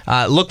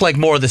 Looked like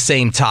more of the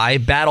same tie.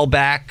 Battle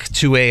back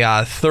to a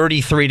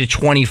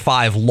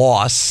 33-25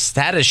 loss.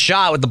 Had a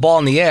shot with the ball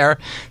in the air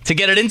to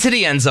get it into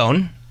the end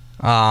zone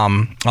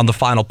on the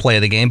final play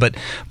of the game, but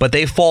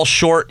they fall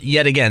short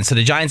yet again. So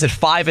the Giants at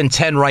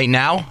 5-10 right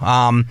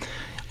now.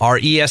 Our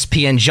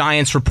ESPN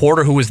Giants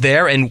reporter who was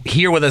there and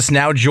here with us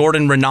now,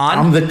 Jordan Raanan.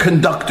 I'm the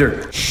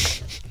conductor.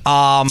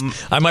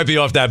 I might be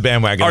off that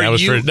bandwagon.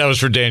 That was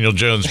for Daniel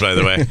Jones, by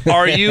the way.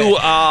 Are you?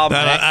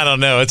 I don't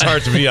know. It's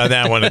hard to be on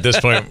that one at this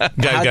point. How'd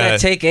that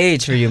take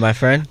age for you, my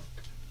friend?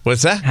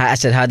 What's that? I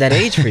said, how'd that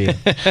age for you?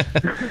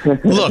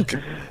 Look,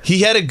 he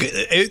had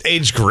it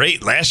aged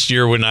great last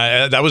year when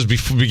that was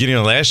before beginning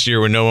of last year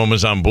when no one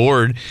was on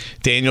board.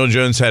 Daniel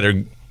Jones had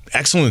an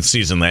excellent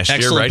season last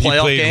year, right?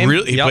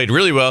 He played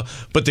really well,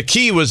 but the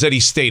key was that he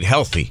stayed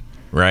healthy,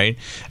 right?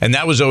 And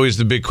that was always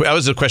that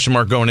was the question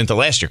mark going into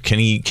last year. Can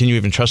you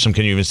even trust him?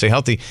 Can you even stay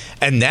healthy?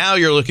 And now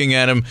you're looking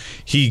at him.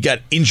 He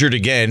got injured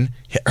again,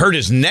 hurt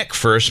his neck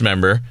first,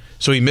 remember?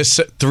 So he missed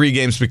 3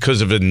 games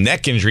because of a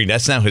neck injury.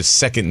 That's now his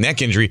second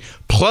neck injury.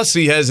 Plus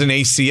he has an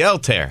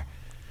ACL tear.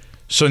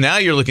 So now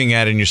you're looking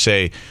at it and you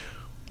say,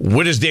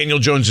 what is Daniel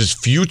Jones'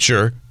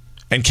 future?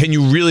 And can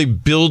you really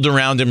build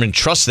around him and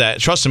trust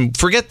him?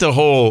 Forget the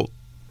whole,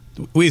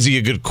 is he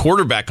a good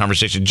quarterback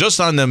conversation?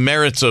 Just on the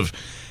merits of,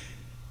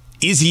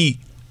 is he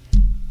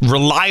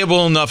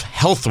reliable enough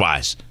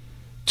health-wise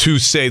to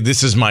say,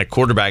 this is my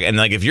quarterback? And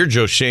like, if you're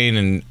Joe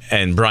Shane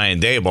and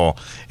Brian Daboll,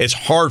 it's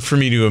hard for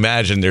me to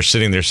imagine they're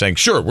sitting there saying,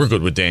 sure, we're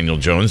good with Daniel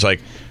Jones,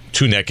 like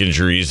 2 neck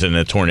injuries and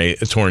a torn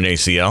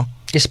ACL.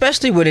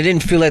 Especially when it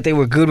didn't feel like they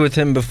were good with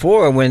him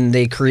before, when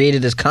they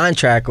created this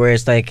contract where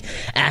it's like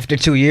after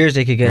 2 years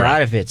they could get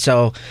out of it.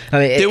 So I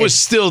mean, there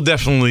was still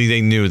definitely, they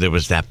knew there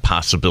was that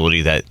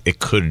possibility that it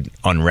could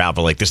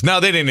unravel like this. Now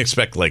they didn't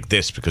expect like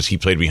this because he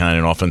played behind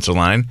an offensive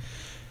line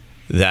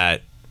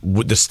that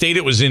the state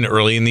it was in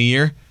early in the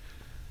year.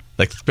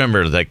 Like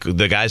remember, like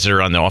the guys that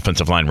are on the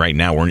offensive line right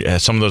now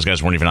some of those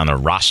guys weren't even on the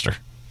roster.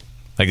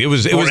 Like it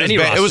was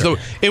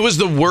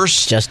the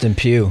worst. Justin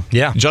Pugh.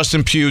 Yeah.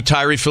 Justin Pugh,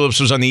 Tyree Phillips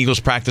was on the Eagles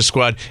practice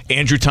squad.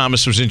 Andrew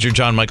Thomas was injured.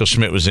 John Michael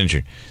Schmidt was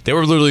injured. They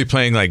were literally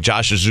playing like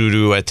Josh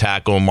Azudu at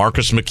tackle,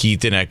 Marcus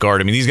McKeithen at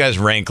guard. I mean, these guys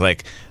rank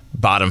like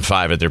bottom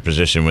 5 at their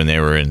position when they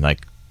were in,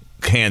 like,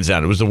 hands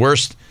down. It was the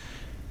worst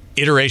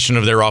iteration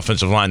of their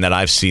offensive line that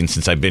I've seen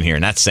since I've been here,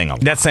 and that's saying a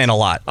lot. That's saying a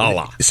lot. A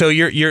lot. So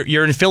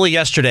you're in Philly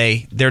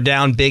yesterday. They're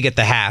down big at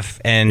the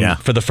half, and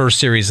for the first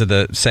series of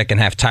the second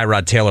half,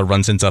 Tyrod Taylor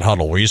runs into the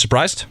huddle. Were you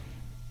surprised?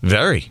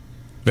 Very,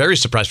 very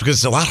surprised, because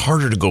it's a lot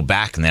harder to go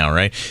back now,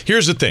 right?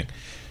 Here's the thing.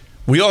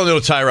 We all know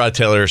Tyrod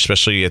Taylor,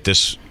 especially at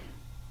this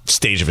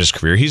stage of his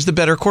career, he's the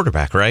better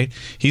quarterback, right?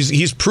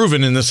 He's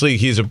proven in this league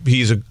he's a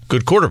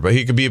good quarterback.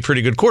 He could be a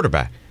pretty good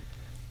quarterback.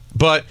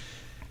 But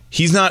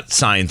he's not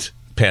signed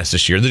past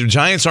this year. The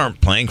Giants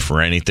aren't playing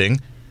for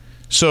anything.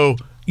 So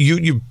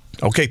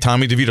okay,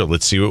 Tommy DeVito,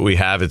 let's see what we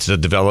have. It's a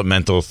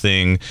developmental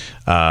thing.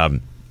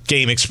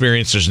 Game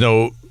experience,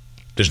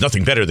 there's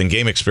nothing better than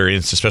game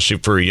experience, especially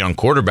for a young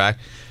quarterback.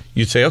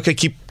 You'd say, okay,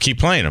 keep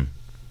playing him.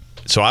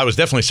 So I was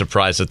definitely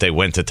surprised that they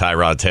went to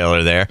Tyrod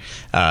Taylor there.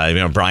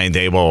 Brian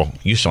Daboll,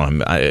 you saw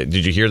him.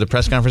 Did you hear the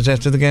press conference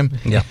after the game?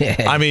 Yeah.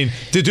 I mean,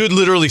 the dude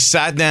literally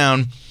sat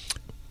down.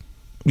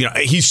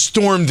 He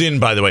stormed in,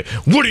 by the way.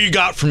 What do you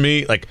got for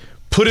me? Like,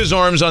 put his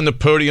arms on the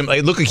podium.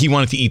 It looked like he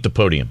wanted to eat the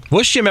podium.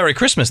 Wished you Merry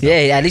Christmas, though.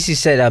 Yeah, at least he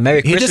said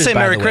Merry Christmas. He did say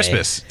Merry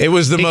Christmas. It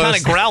was the most... He kind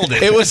of growled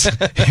it.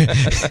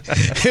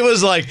 It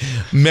was like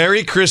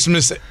Merry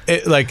Christmas,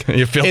 like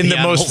in the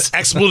most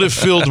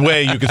expletive-filled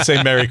way you could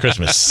say Merry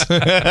Christmas.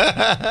 But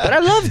I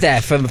love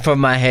that from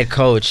my head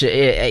coach.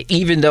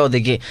 Even though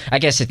I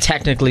guess it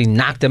technically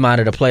knocked them out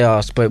of the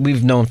playoffs, but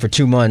we've known for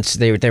 2 months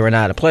they were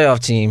not a playoff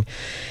team.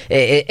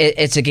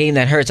 It's a game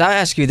that hurts. I'll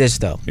ask you this,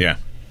 though. Yeah.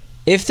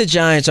 If the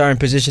Giants are in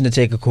position to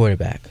take a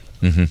quarterback,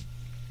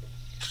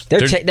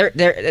 there's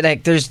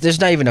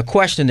not even a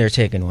question they're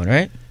taking one,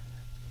 right?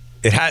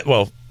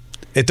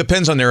 It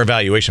depends on their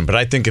evaluation, but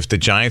I think if the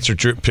Giants are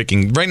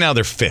picking right now,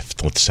 they're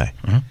fifth. Let's say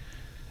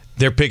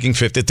they're picking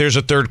fifth. If there's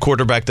a third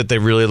quarterback that they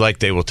really like,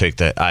 they will take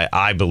that.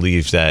 I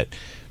believe that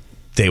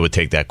they would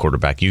take that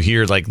quarterback. You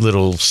hear like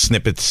little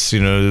snippets,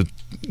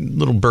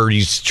 little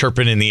birdies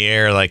chirping in the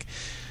air. Like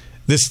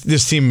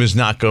this team is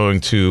not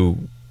going to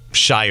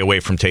shy away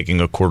from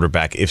taking a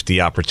quarterback if the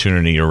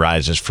opportunity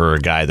arises for a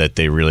guy that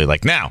they really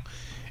like. Now,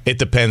 it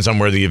depends on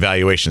where the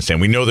evaluations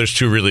stand. We know there's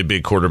two really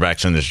big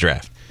quarterbacks in this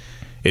draft.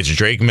 It's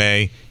Drake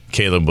May,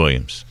 Caleb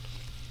Williams.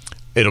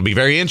 It'll be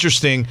very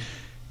interesting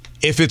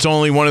if it's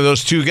only one of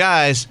those two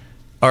guys.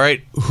 All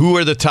right, who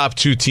are the top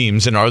two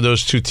teams, and are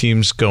those two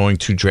teams going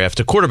to draft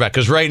a quarterback?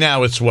 Because right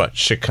now it's what?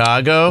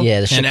 Chicago?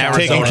 Yeah, and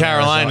Arizona. Taking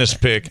Carolina's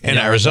pick, and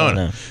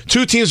Arizona.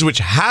 Two teams which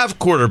have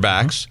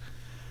quarterbacks,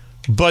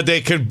 but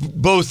they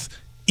could both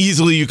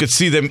easily, you could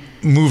see them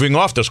moving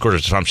off those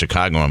quarterbacks. If I'm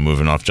Chicago, I'm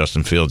moving off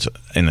Justin Fields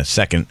in a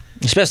second.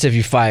 Especially if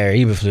you fire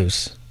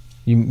Eberflus.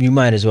 You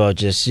might as well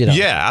just,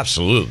 Yeah,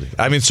 absolutely.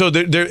 I mean, so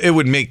it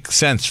would make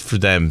sense for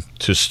them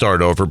to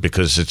start over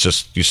because it's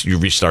just, you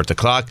restart the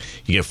clock,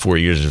 you get 4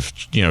 years of,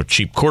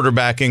 cheap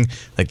quarterbacking.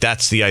 Like,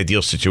 that's the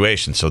ideal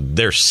situation. So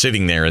they're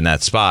sitting there in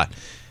that spot.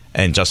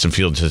 And Justin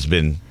Fields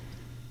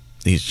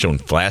he's shown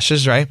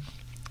flashes, right?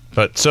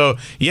 But so,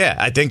 yeah,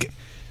 I think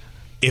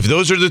if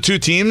those are the two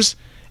teams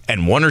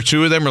and one or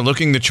two of them are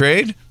looking to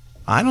trade,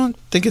 I don't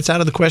think it's out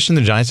of the question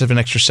the Giants have an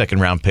extra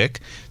second-round pick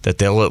that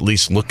they'll at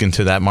least look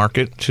into that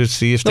market to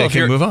see if they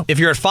can move up. If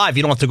you're at 5,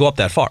 you don't have to go up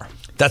that far.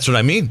 That's what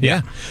I mean,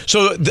 yeah.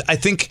 So I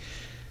think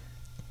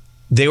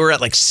they were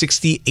at like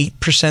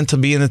 68% to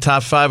be in the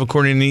top 5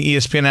 according to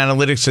ESPN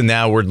Analytics, and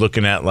now we're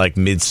looking at like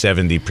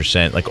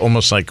mid-70%, like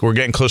almost like we're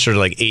getting closer to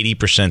like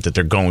 80% that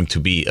they're going to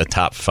be a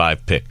top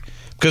 5 pick.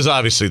 Because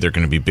obviously they're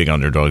going to be big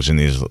underdogs in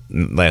these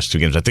last two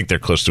games. I think they're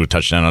close to a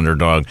touchdown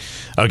underdog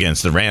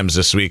against the Rams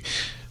this week.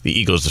 The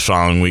Eagles the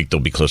following week, they'll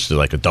be close to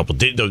like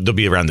they'll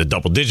be around the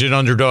double-digit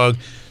underdog.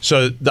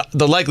 So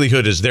the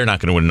likelihood is they're not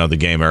going to win another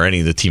game, or any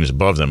of the teams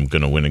above them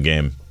going to win a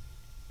game.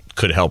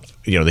 Could help.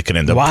 They could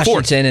end up Washington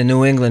fourth. And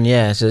New England,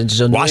 yeah. So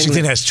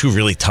Washington has two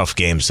really tough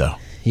games, though.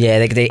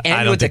 Yeah, they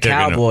end with the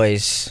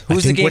Cowboys.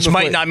 Who's the game which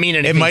might not mean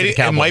anything.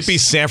 It might be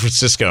San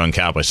Francisco and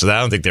Cowboys, so I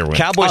don't think they're winning.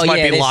 Cowboys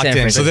might be locked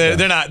in, so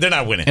they're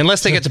not winning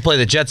unless they get to play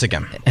the Jets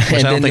again, which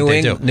I don't think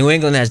they do. New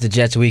England has the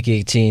Jets week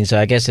 18, so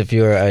I guess if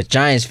you're a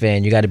Giants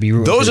fan, you got to be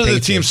rooting. Those for are the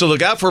teams to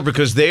look out for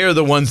because they are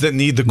the ones that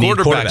need the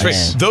quarterbacks.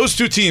 Right. Those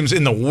two teams,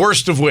 in the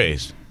worst of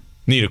ways,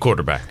 need a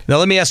quarterback. Now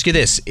let me ask you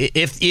this: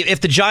 if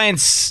the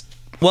Giants.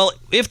 Well,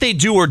 if they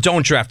do or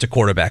don't draft a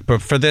quarterback,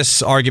 but for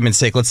this argument's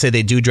sake, let's say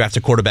they do draft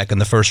a quarterback in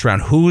the first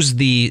round, who's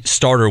the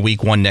starter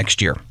week 1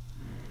 next year?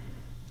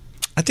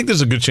 I think there's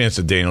a good chance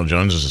that Daniel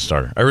Jones is a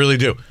starter. I really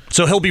do.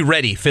 So he'll be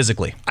ready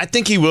physically? I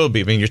think he will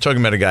be. I mean, you're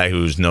talking about a guy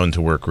who's known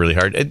to work really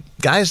hard.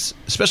 Guys,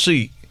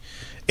 especially,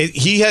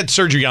 he had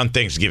surgery on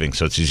Thanksgiving,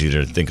 so it's easy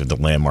to think of the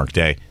landmark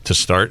day to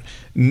start.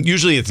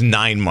 Usually it's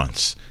 9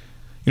 months.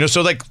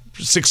 So like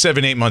 6,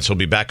 7, 8 months he'll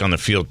be back on the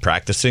field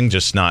practicing,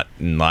 just not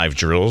in live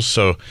drills.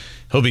 So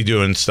he'll be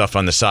doing stuff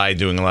on the side,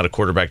 doing a lot of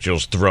quarterback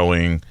drills,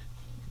 throwing.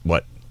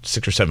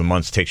 6 or 7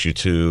 months takes you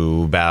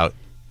to about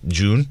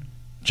June,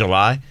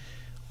 July.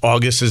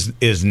 August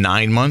is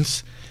 9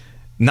 months.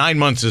 9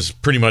 months is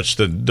pretty much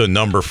the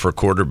number for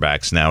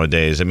quarterbacks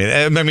nowadays. I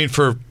mean,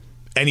 for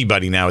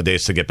anybody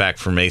nowadays to get back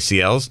from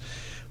ACLs.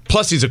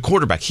 Plus, he's a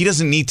quarterback. He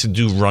doesn't need to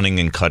do running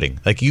and cutting.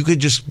 Like, you could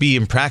just be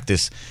in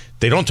practice.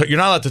 You're not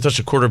allowed to touch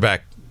a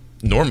quarterback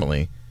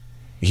normally.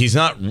 He's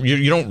not.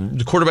 You don't.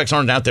 The quarterbacks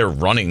aren't out there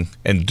running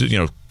and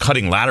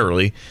cutting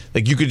laterally.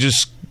 Like, you could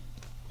just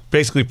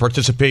basically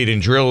participate in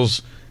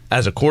drills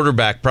as a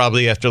quarterback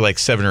probably after like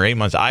 7 or 8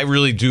 months. I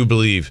really do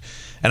believe,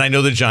 and I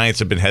know the Giants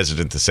have been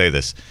hesitant to say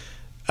this.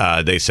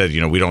 They said,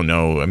 we don't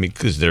know. I mean,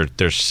 because they're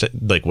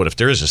like, what if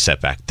there is a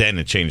setback? Then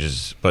it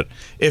changes. But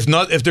if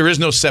there is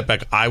no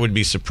setback, I would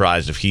be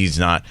surprised if he's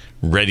not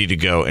ready to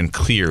go and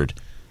cleared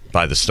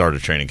by the start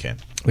of training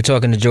camp. We're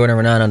talking to Jordan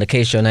Raanan on the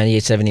K Show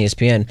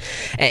 98.7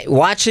 ESPN.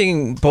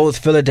 Watching both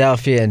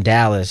Philadelphia and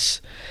Dallas,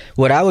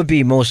 what I would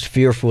be most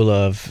fearful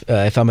of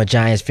if I'm a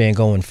Giants fan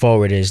going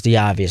forward is the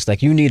obvious.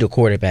 Like, you need a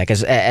quarterback.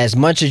 As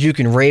much as you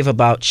can rave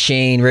about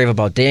Shane, rave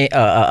about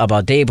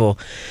Dable,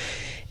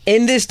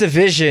 in this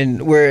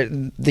division where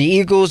the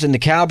Eagles and the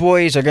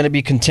Cowboys are going to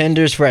be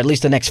contenders for at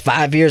least the next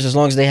 5 years as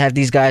long as they have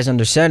these guys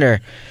under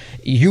center,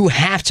 you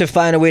have to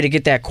find a way to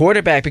get that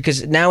quarterback,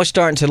 because now it's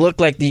starting to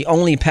look like the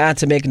only path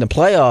to making the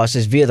playoffs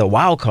is via the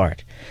wild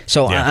card.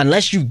 So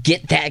unless you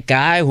get that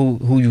guy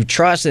who you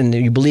trust and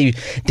you believe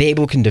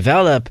Dable can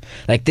develop,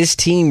 like, this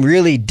team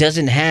really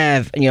doesn't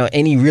have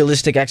any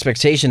realistic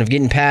expectation of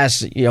getting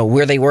past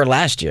where they were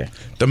last year.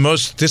 The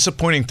most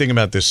disappointing thing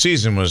about this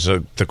season was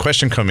the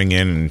question coming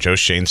in, and Joe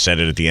Shane said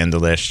it at the end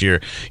of last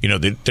year.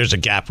 There's a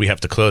gap, we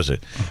have to close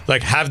it.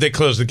 Like, have they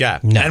closed the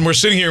gap? No. And we're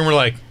sitting here and we're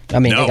like, I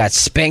mean, no. They got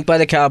spanked by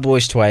the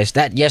Cowboys twice.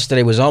 That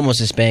yesterday was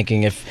almost a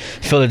spanking if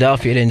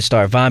Philadelphia didn't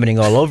start vomiting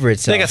all over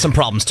itself. They got some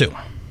problems too.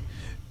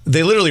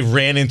 They literally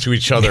ran into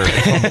each other and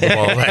fumbled the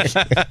ball away.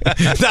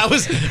 That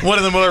was one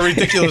of the more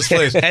ridiculous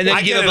plays. And then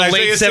you get a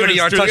late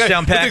 70-yard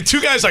touchdown pass. The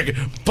two guys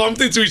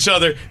bumped into each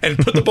other and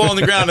put the ball on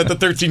the ground at the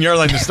 13-yard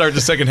line to start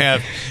the second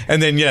half.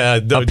 And then,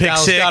 the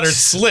Dallas Goedert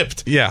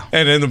slipped. Yeah.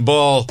 And then the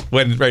ball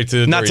went right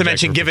to... Not to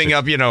mention giving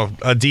up,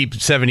 a deep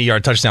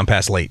 70-yard touchdown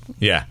pass late.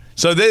 Yeah.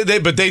 So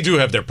they do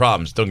have their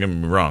problems. Don't get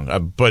me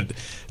wrong. But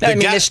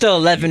they're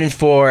still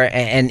 11-4,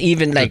 and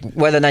even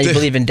whether or not you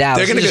believe in Dallas,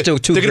 they're going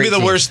to be the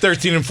worst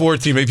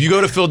 13-4 team. If you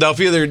go to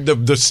Philadelphia,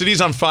 the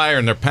city's on fire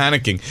and they're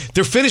panicking.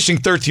 They're finishing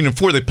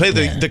 13-4. They play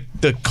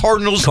the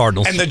Cardinals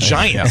and the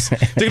Giants.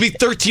 They're going to be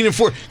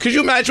 13-4. Could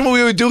you imagine what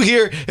we would do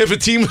here if a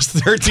team was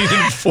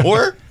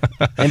 13-4?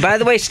 And by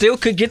the way, still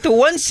could get the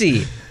 1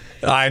 seed.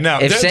 I know.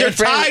 They're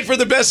tied for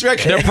the best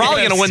record. They're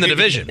probably going to win the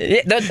division.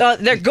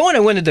 They're going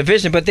to win the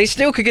division, but they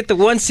still could get the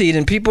 1 seed,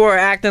 and people are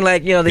acting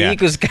like the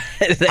Eagles.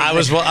 I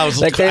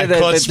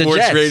caught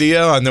sports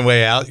radio on the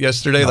way out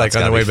yesterday, on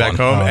the way back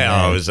home.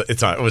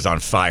 It was on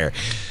fire.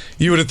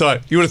 You would have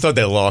thought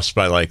they lost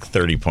by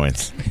 30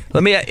 points.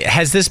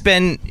 Has this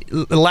been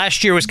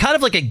last year was kind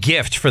of like a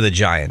gift for the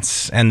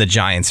Giants and the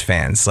Giants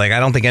fans. I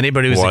don't think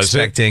anybody was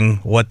expecting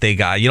what they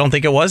got. You don't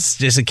think it was?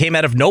 Just it came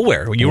out of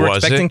nowhere. You were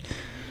expecting.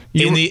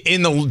 In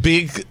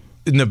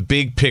the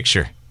big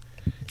picture,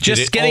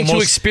 just getting to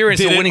experience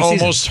a winning season. Did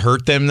it almost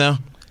hurt them though?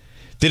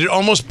 Did it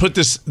almost put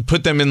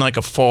them in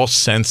a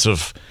false sense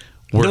of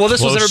this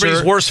was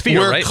everybody's worst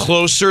fear, right? We're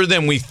closer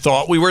than we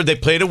thought we were. They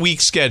played a weak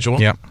schedule.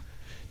 Yeah.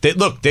 They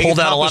pulled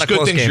out a lot of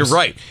good things. Games. You're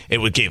right.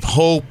 It gave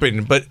hope,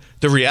 but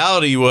the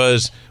reality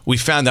was we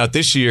found out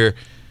this year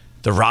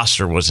the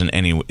roster isn't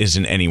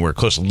anywhere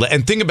close.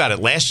 And think about it.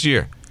 Last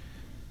year,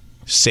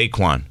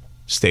 Saquon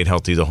stayed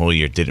healthy the whole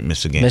year, didn't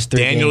miss a game.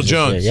 Daniel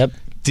Jones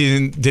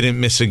didn't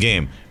miss a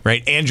game,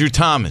 right? Andrew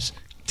Thomas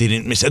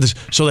didn't miss it.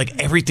 So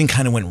everything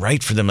kind of went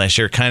right for them last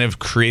year. It kind of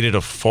created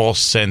a false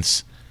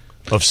sense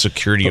of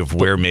security of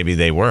where maybe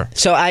they were.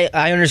 So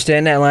I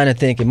understand that line of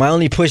thinking. My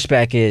only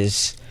pushback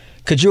is,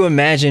 could you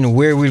imagine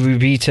where we would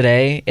be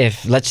today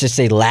if, let's just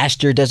say,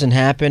 last year doesn't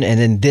happen and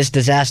then this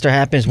disaster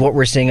happens, what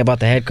we're saying about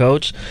the head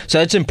coach?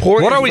 So it's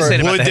important. What are we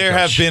saying about the head coach? Would there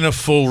have been a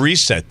full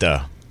reset,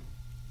 though?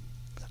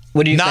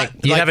 What do you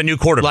think? You have a new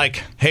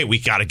quarterback. Hey, we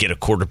got to get a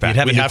quarterback.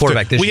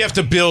 We have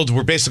to build.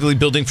 We're basically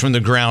building from the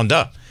ground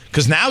up.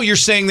 Because now you're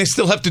saying they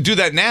still have to do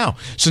that now.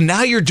 So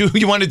now you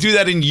want to do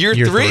that in year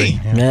three.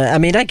 Yeah. I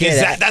mean, I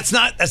get it. That's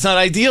not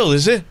ideal,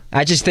 is it?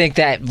 I just think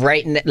that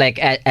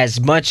as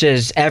much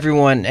as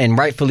everyone, and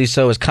rightfully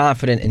so, is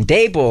confident in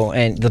Dable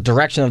and the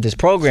direction of this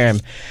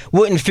program,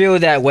 wouldn't feel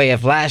that way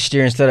if last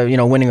year, instead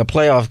of winning a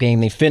playoff game,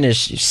 they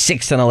finished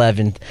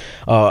 6-11,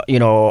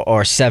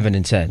 or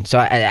 7-10. So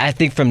I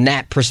think from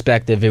that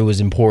perspective, it was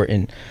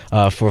important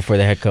for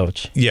the head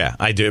coach. Yeah,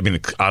 I do. I mean,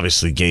 it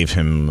obviously gave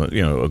him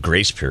a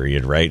grace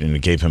period, right, and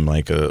it gave him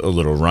a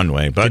little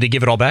runway. But did he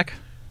give it all back?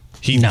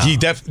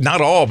 Not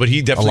all, but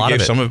he definitely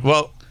gave some of it.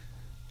 Well,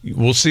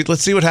 we'll see.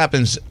 Let's see what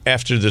happens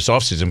after this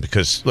offseason,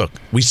 because look,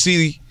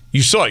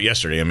 you saw it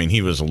yesterday. I mean,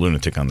 he was a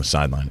lunatic on the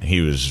sideline.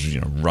 He was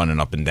running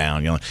up and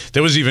down.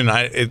 There was even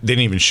they didn't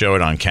even show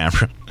it on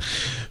camera.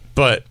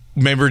 But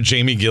remember,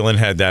 Jamie Gillen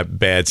had that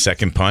bad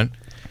second punt.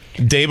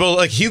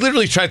 Dable, he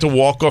literally tried to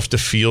walk off the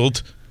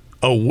field.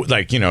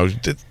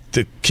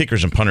 The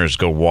kickers and punters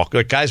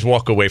guys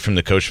walk away from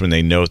the coach when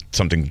they know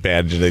something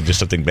bad. They do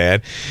something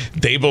bad.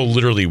 Dable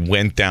literally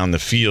went down the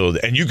field,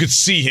 and you could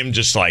see him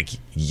just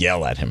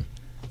yell at him.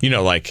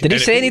 Did he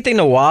say anything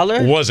to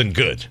Waller? Wasn't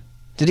good.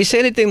 Did he say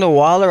anything to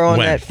Waller on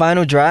that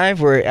final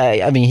drive where,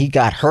 he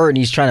got hurt and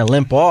he's trying to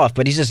limp off,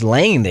 but he's just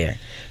laying there,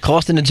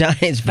 costing the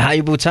Giants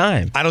valuable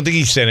time? I don't think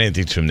he said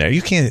anything to him there.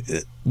 You can't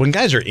when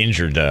guys are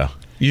injured, though.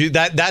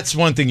 That's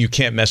one thing you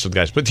can't mess with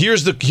guys. But here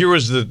was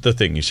the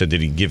thing. You said,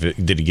 did he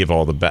give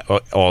all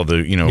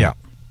the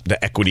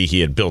the equity he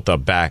had built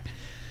up back?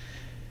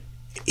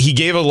 He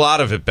gave a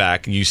lot of it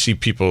back. You see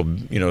people,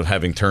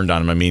 having turned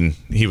on him. I mean,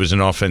 he was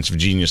an offensive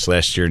genius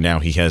last year. Now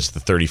he has the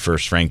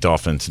 31st ranked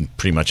offense in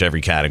pretty much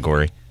every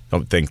category.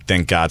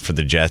 Thank God for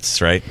the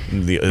Jets, right?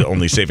 The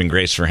only saving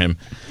grace for him.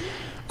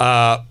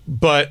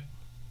 But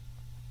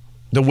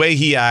the way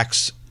he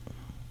acts,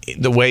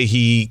 the way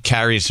he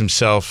carries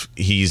himself,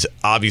 he's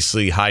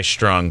obviously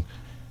high-strung,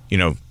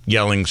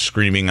 yelling,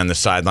 screaming on the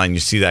sideline. You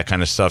see that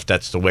kind of stuff.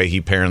 That's the way he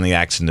apparently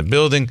acts in the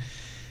building.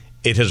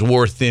 It has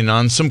wore thin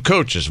on some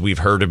coaches. We've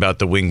heard about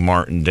the Wink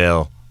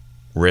Martindale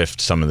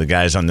rift. Some of the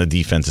guys on the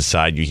defensive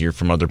side, you hear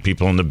from other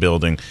people in the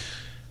building.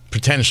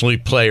 Potentially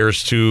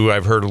players, too.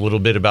 I've heard a little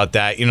bit about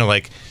that.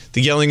 Like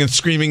the yelling and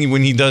screaming,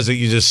 when he does it,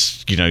 you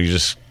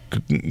just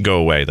go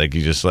away. Like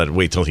you just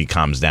wait till he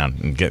calms down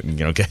and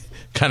get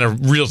kind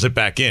of reels it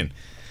back in.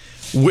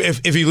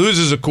 If he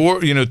loses two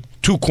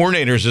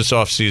coordinators this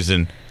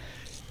offseason,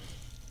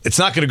 it's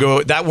not going to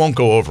go. That won't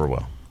go over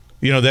well.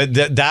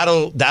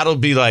 That'll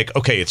be like,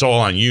 okay, it's all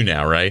on you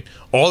now, right?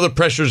 All the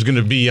pressure is going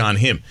to be on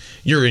him.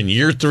 You're in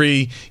year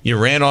 3. You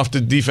ran off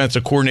the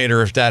defensive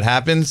coordinator. If that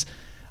happens,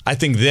 I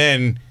think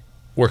then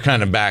we're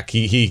kind of back.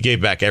 He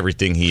gave back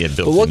everything he had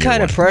built. But what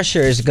kind of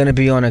pressure is going to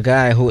be on a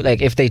guy who,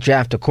 if they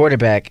draft a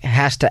quarterback,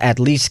 has to at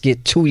least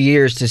get 2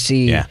 years to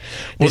see? Yeah.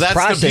 Well,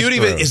 that's the beauty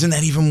of it. Isn't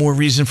that even more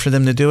reason for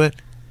them to do it?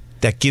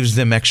 That gives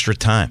them extra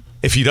time.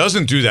 If he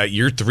doesn't do that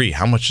year 3,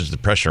 how much is the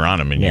pressure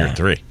on him in year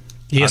 3?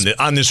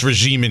 On this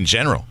regime in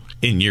general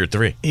in year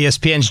 3.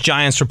 ESPN's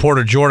Giants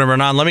reporter Jordan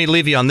Raanan. Let me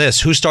leave you on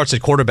this. Who starts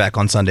at quarterback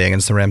on Sunday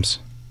against the Rams?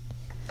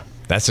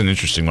 That's an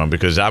interesting one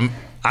because I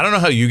don't know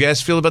how you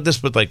guys feel about this,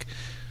 but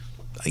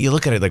you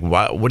look at it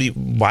why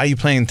are you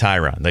playing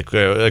Tyrod?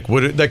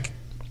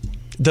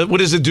 What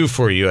does it do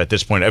for you at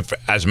this point?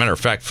 As a matter of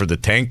fact, for the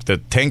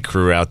tank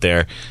crew out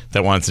there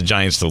that wants the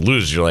Giants to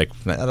lose, you're like,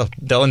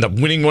 they'll end up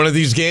winning one of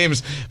these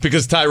games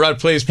because Tyrod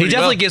plays pretty well. He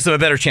definitely gives them a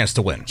better chance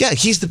to win. Yeah,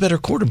 he's the better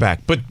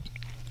quarterback, but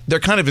they're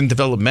kind of in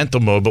developmental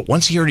mode. But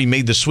once he already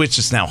made the switch,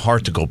 it's now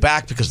hard to go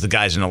back because the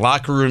guys in the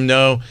locker room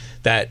know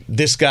that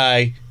this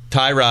guy,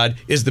 Tyrod,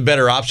 is the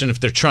better option if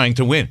they're trying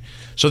to win.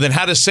 So then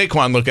how does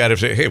Saquon look at it and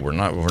say, hey, we're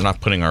not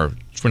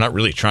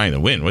really trying to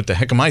win. What the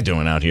heck am I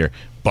doing out here?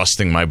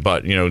 Busting my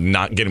butt,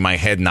 not getting my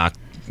head knocked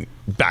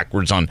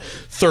backwards on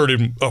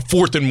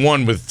 4th and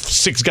 1 with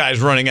 6 guys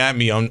running at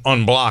me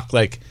on block.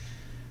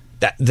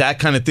 That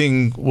kind of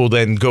thing will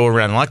then go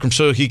around the locker room.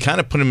 So he kind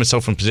of put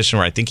himself in a position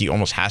where I think he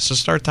almost has to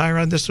start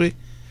Tyrod this week.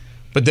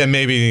 But then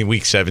maybe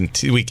week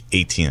 17, week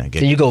 18, I guess.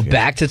 Can you go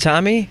back to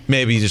Tommy?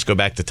 Maybe you just go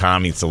back to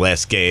Tommy. It's the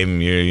last game.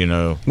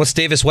 What's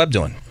Davis Webb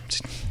doing?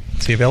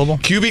 Is he available?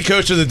 QB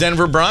coach of the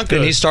Denver Broncos.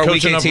 Didn't he start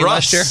week 18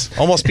 last year?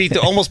 Almost beat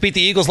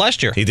the Eagles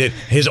last year. He did.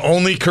 His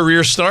only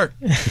career start.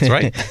 That's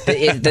right.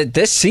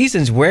 This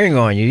season's wearing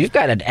on you. You've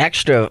got an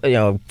extra,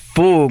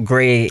 full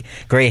gray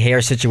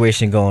hair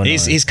situation going on.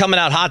 He's coming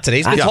out hot today.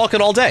 He's been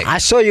talking all day. I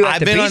saw you at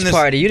the beach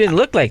party. You didn't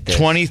look like this.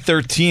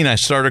 2013, I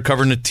started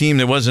covering a team.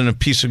 There wasn't a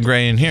piece of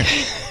gray in here.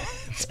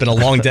 It's been a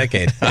long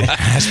decade. It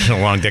has been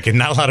a long decade.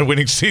 Not a lot of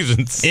winning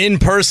seasons. In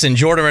person,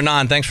 Jordan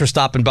Raanan, thanks for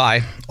stopping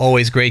by.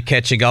 Always great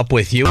catching up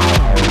with you.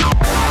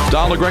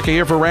 Don LaGreca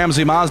here for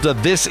Ramsey Mazda.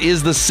 This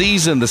is the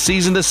season to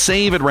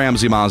save at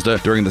Ramsey Mazda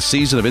during the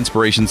Season of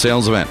Inspiration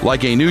sales event.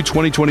 Like a new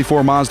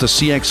 2024 Mazda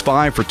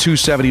CX-5 for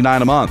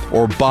 $279 a month,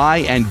 or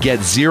buy and get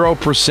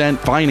 0%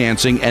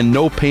 financing and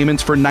no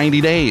payments for 90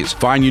 days.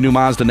 Find your new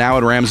Mazda now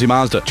at Ramsey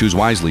Mazda. Choose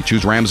wisely.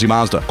 Choose Ramsey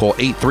Mazda. Call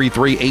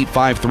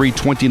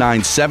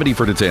 833-853-2970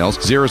 for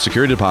details. 0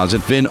 security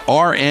deposit. VIN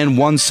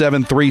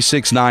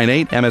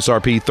RN173698.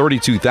 MSRP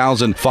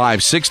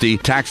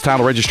 $32,560. Tax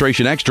title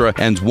registration extra.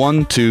 Ends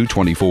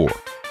 1/2/24.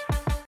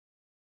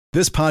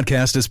 This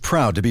podcast is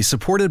proud to be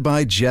supported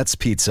by Jets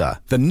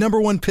Pizza, the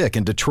 #1 pick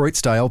in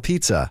Detroit-style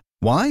pizza.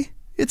 Why?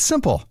 It's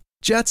simple.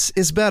 Jets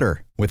is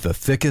better. With the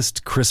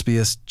thickest,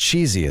 crispiest,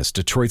 cheesiest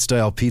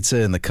Detroit-style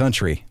pizza in the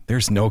country,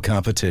 there's no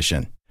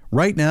competition.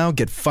 Right now,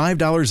 get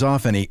 $5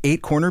 off any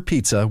 8-corner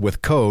pizza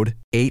with code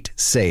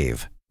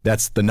 8SAVE.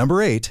 That's the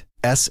number 8,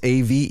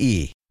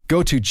 SAVE.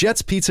 Go to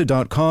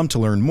jetspizza.com to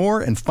learn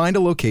more and find a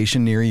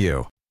location near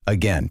you.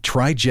 Again,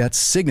 try Jet's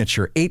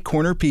signature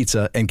 8-corner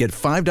pizza and get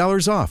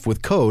 $5 off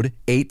with code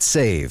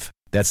 8SAVE.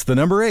 That's the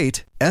number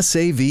 8,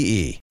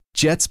 SAVE.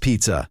 Jet's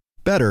Pizza.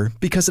 Better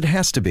because it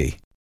has to be.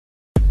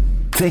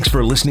 Thanks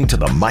for listening to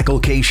the Michael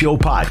K. Show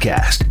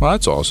podcast. Well,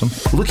 that's awesome.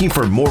 Looking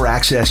for more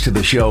access to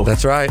the show?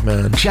 That's right,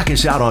 man. Check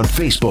us out on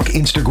Facebook,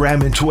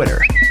 Instagram, and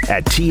Twitter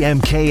at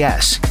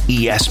TMKS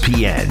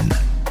ESPN.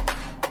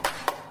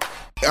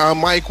 I'm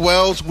Mike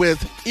Wells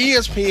with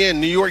ESPN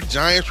New York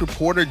Giants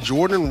reporter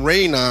Jordan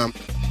Raanan.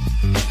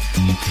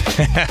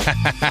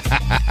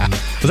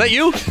 Was that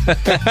you?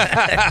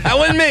 That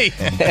wasn't me.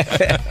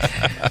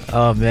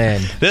 Oh,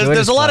 man.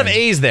 There's a lot of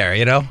A's there,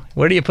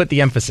 Where do you put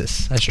the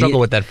emphasis? I struggled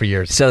with that for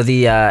years. So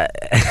we were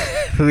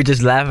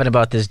just laughing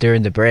about this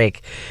during the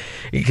break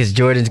because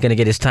Jordan's going to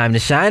get his time to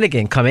shine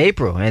again come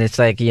April. And it's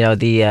like,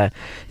 the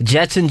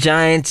Jets and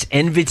Giants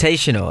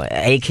Invitational,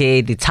 a.k.a.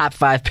 the top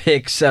 5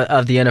 picks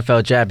of the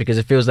NFL draft, because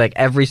it feels like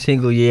every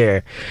single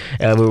year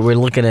we're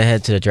looking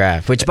ahead to the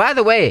draft. Which, by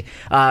the way,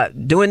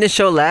 doing this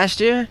show last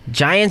year,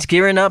 Giants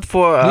gearing up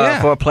for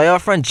a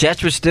playoff run.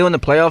 Jets were still in the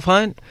playoff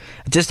hunt.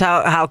 just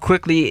how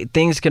quickly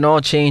things can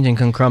all change and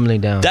come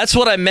crumbling down. That's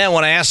what I meant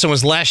when I asked him,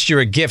 was last year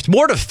a gift?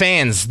 More to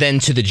fans than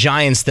to the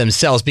Giants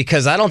themselves,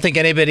 because I don't think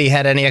anybody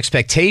had any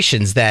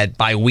expectations that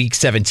by week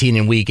 17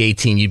 and week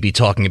 18 you'd be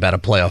talking about a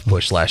playoff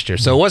push last year.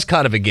 So it was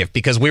kind of a gift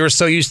because we were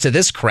so used to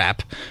this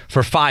crap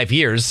for 5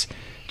 years.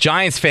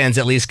 Giants fans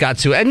at least got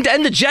to, and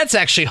the Jets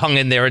actually hung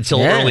in there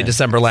until early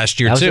December last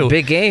year, that was too. A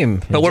big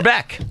game. But we're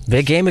back.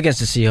 Big game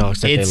against the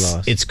Seahawks that they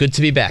lost. It's good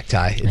to be back,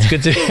 Ty. It's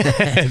good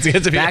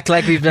to be back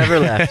like we've never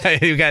left.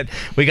 we got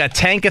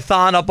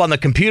Tankathon up on the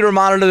computer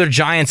monitor. The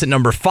Giants at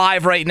number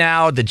 5 right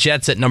now. The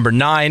Jets at number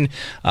 9.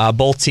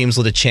 Both teams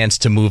with a chance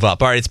to move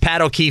up. All right, it's Pat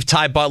O'Keefe,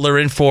 Ty Butler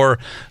in for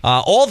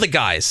all the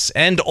guys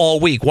and all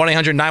week.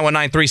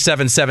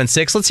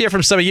 1-800-919-3776. Let's hear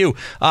from some of you.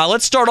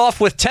 Let's start off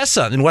with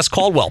Tessa in West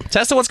Caldwell.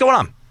 Tessa, what's going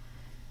on?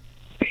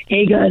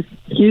 Hey, guys,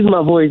 excuse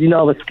my voice.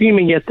 I was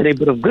screaming yesterday,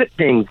 but of good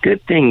things.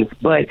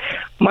 But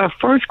my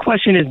first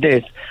question is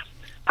this.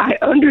 I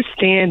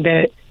understand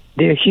that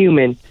they're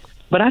human,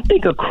 but I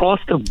think across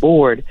the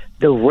board,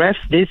 the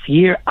refs this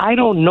year, I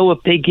don't know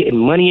if they're getting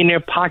money in their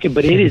pocket,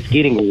 but it is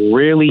getting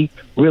really,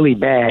 really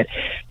bad.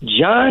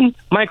 John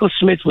Michael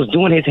Schmitz was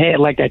doing his head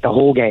like that the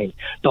whole game.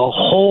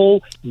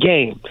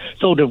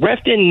 So the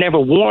ref didn't never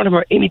warn him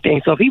or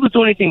anything. So if he was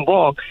doing anything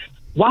wrong,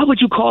 why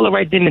would you call it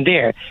right then and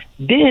there?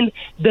 Then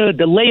the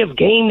delay of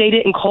game they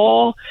didn't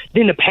call.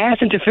 Then the pass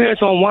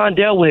interference on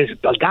Wandell when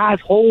a guy's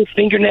whole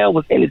fingernail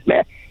was in his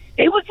mouth.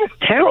 It was just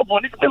terrible,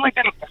 and it's been like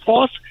that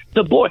across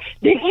the board.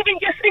 Then even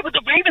yesterday with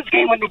the Ravens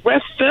game when the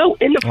ref fell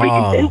in the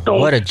freaking end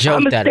zone. What a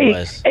joke that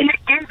was. And it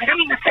gave him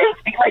the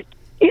safety. Like,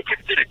 it's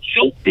just been a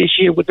joke this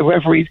year with the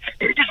referees.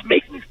 It just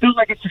makes me feel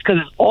like it's just because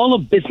it's all a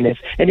business.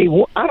 And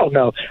I don't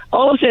know.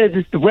 All I'm saying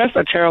is the refs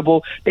are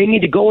terrible. They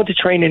need to go into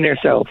training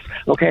themselves,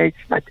 okay?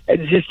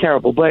 It's just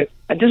terrible. But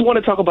I just want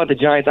to talk about the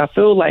Giants. I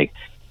feel like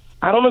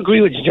I don't agree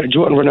with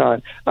Jordan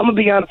Raanan. I'm going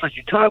to be honest with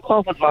you. Todd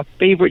Clough was my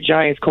favorite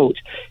Giants coach.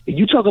 If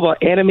you talk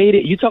about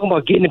animated, you talk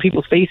about getting in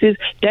people's faces,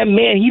 that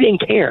man, he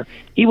didn't care.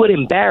 He would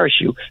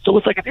embarrass you. So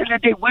it's like at the end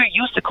of the day, we're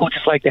used to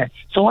coaches like that.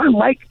 So I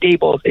like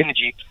Daboll's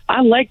energy.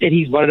 I like that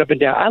he's running up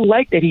and down. I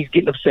like that he's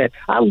getting upset.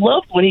 I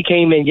loved when he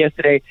came in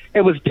yesterday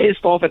and was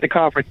pissed off at the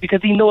conference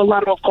because he knew a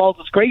lot of those calls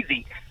was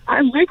crazy. I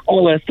like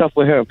all that stuff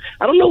with him.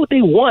 I don't know what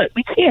they want.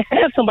 We can't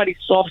have somebody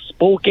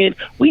soft-spoken.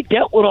 We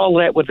dealt with all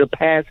of that with the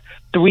past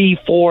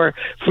 3-4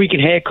 freaking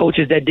head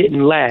coaches that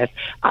didn't last.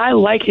 I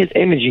like his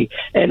energy,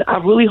 and I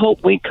really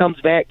hope Wink comes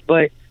back,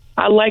 but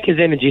I like his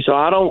energy, so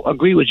I don't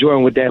agree with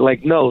Jordan with that.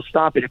 Like, no,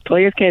 stop it. If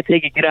players can't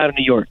take it, get out of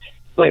New York.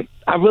 But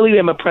I really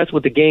am impressed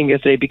with the game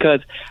yesterday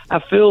because I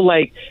feel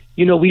like,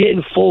 we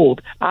didn't fold.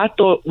 I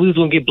thought we was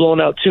going to get blown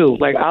out, too.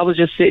 Like, I was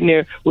just sitting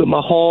there with my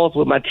halls,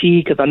 with my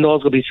tea, because I know I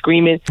was going to be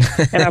screaming,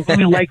 and I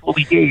really liked what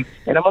we gave.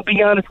 And I'm going to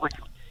be honest with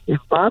you. If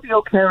Bobby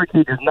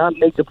Okereke does not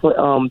make the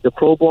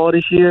Pro Bowl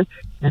this year,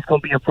 it's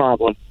going to be a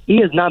problem. He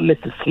has not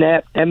missed a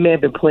snap. That man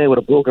been playing with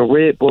a broken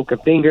rib, broken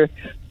finger.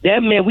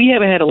 That man, we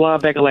haven't had a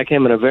linebacker like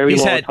him in a very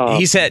long time.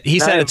 He's had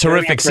a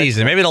terrific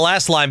season. Maybe the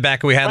last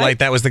linebacker we had like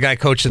that was the guy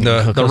coaching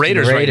the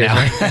Raiders right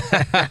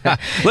now.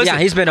 Listen,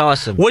 he's been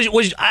awesome.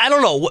 I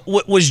don't know.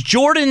 Was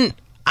Jordan?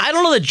 I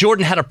don't know that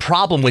Jordan had a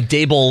problem with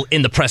Daboll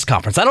in the press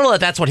conference. I don't know that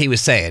that's what he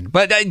was saying.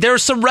 But there are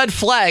some red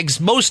flags.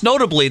 Most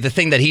notably, the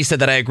thing that he said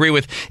that I agree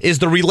with is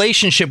the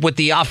relationship with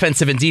the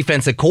offensive and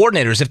defensive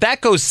coordinators. If that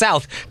goes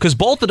south, because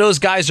both of those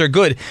guys are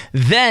good,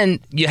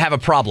 then you have a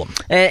problem.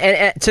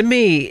 And to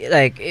me,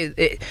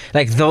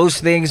 like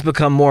those things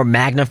become more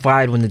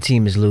magnified when the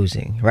team is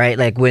losing, right?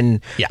 Like when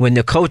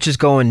the coach is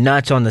going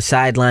nuts on the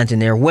sidelines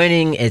and they're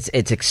winning, it's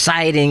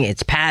exciting,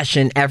 it's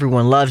passion,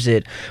 everyone loves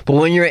it. But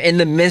when you're in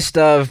the midst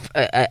of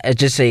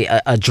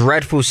a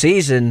dreadful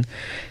season,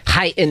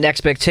 heightened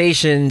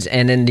expectations,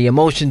 and then the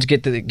emotions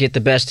get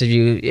the best of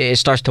you. It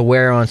starts to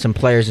wear on some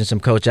players and some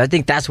coaches. I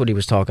think that's what he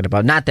was talking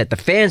about. Not that the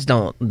fans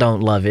don't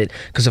love it,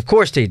 because of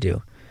course they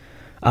do.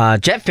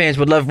 Jet fans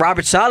would love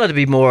Robert Saleh to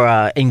be more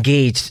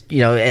engaged,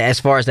 as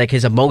far as like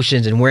his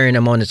emotions and wearing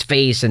them on his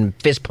face and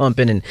fist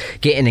pumping and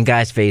getting in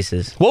guys'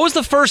 faces. What was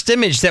the first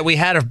image that we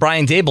had of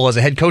Brian Daboll as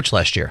a head coach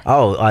last year?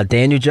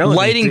 Daniel Jones.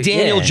 Lighting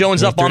Daniel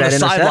Jones up on the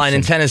sideline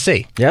in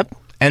Tennessee. Yep.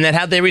 And then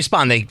how'd they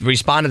respond? They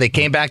responded. They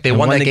came back. They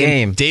won that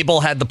game.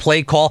 Daboll had the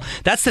play call.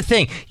 That's the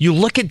thing. You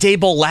look at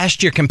Daboll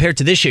last year compared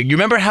to this year. You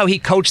remember how he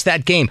coached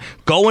that game,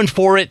 going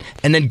for it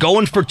and then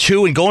going for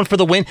two and going for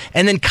the win,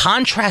 and then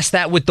contrast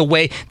that with the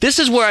way. This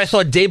is where I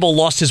thought Daboll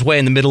lost his way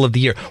in the middle of the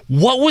year.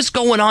 What was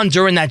going on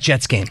during that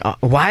Jets game?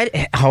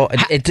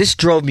 It just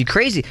drove me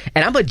crazy.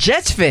 And I'm a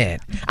Jets fan.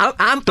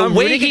 The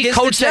way he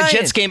coached that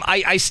Jets game,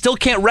 I still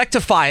can't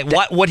rectify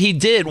what he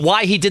did,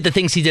 why he did the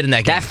things he did in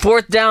that game. That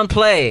fourth down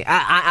play,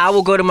 I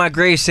will go to my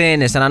grave saying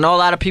this, and I know a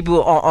lot of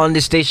people on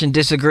this station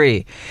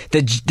disagree.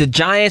 The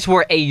Giants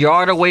were a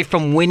yard away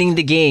from winning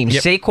the game.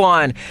 Yep.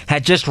 Saquon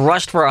had just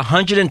rushed for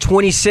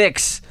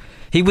 126.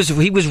 He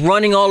was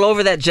running all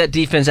over that Jet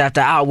defense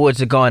after Al Woods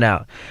had gone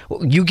out.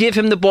 You give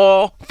him the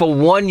ball for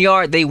 1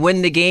 yard, they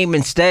win the game.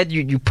 Instead,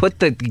 you put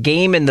the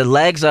game in the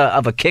legs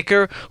of a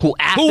kicker who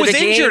was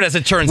injured, as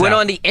it turns out. Went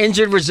on the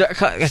injured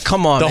reserve.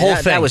 Come on, the whole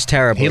thing. That was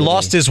terrible. He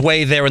lost his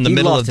way there in the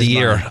middle of the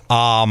year.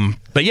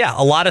 But yeah,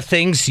 a lot of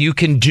things you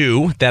can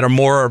do that are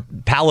more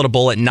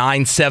palatable at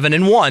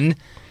 9-7-1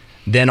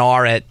 than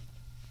are at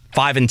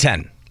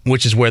 5-10,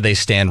 which is where they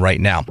stand right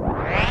now.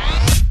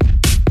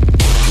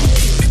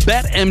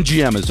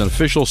 BetMGM is an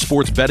official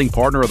sports betting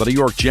partner of the New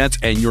York Jets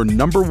and your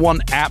 #1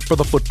 app for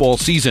the football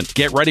season.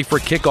 Get ready for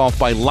kickoff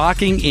by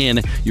locking in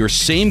your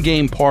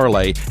same-game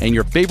parlay and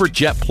your favorite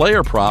Jet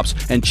player props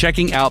and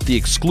checking out the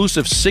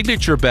exclusive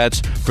signature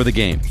bets for the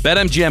game.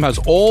 BetMGM has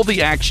all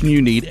the action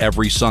you need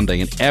every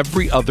Sunday and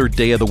every other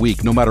day of the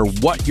week, no matter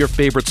what your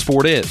favorite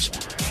sport is,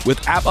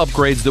 with app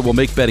upgrades that will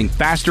make betting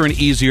faster and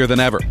easier than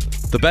ever.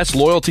 The best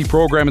loyalty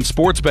program in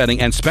sports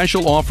betting and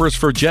special offers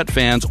for Jet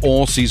fans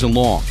all season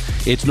long.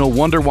 It's no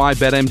wonder why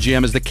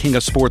BetMGM is the king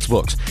of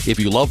sportsbooks. If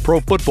you love pro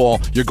football,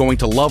 you're going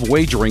to love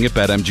wagering at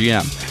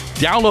BetMGM.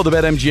 Download the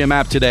BetMGM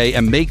app today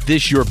and make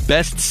this your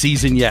best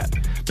season yet.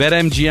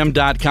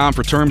 BetMGM.com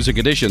for terms and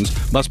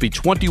conditions. Must be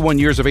 21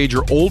 years of age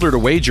or older to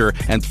wager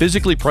and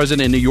physically present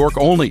in New York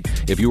only.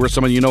 If you or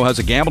someone you know has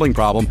a gambling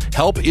problem,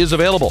 help is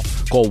available.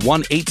 Call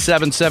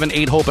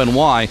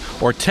 1-877-8-HOPE-NY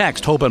or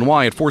text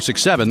HOPE-NY at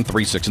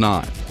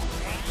 467-369.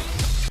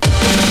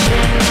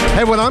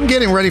 Hey, when I'm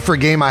getting ready for a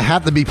game, I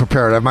have to be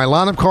prepared. I have my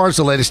lineup cards,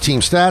 the latest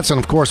team stats, and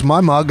of course my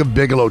mug of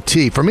Bigelow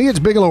tea. For me, it's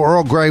Bigelow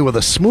Earl Grey with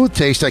a smooth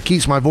taste that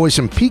keeps my voice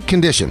in peak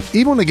condition,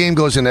 even when the game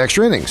goes into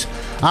extra innings.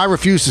 I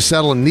refuse to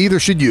settle, and neither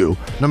should you.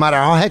 No matter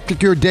how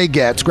hectic your day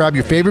gets, grab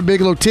your favorite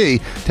Bigelow tea.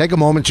 Take a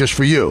moment just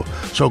for you.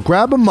 So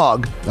grab a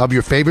mug of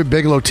your favorite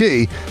Bigelow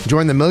tea.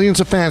 Join the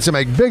millions of fans that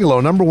make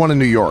Bigelow #1 in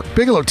New York.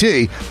 Bigelow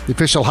tea, the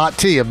official hot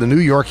tea of the New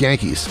York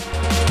Yankees.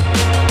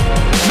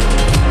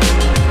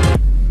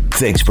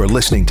 Thanks for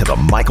listening to the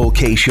Michael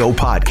K. Show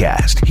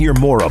podcast. Hear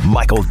more of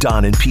Michael,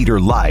 Don, and Peter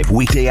live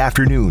weekday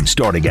afternoons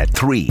starting at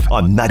 3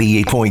 on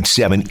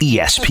 98.7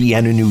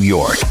 ESPN in New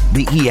York,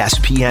 the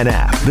ESPN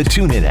app, the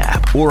TuneIn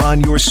app, or on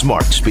your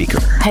smart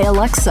speaker. Hey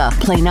Alexa,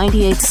 play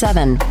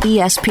 98.7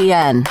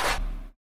 ESPN.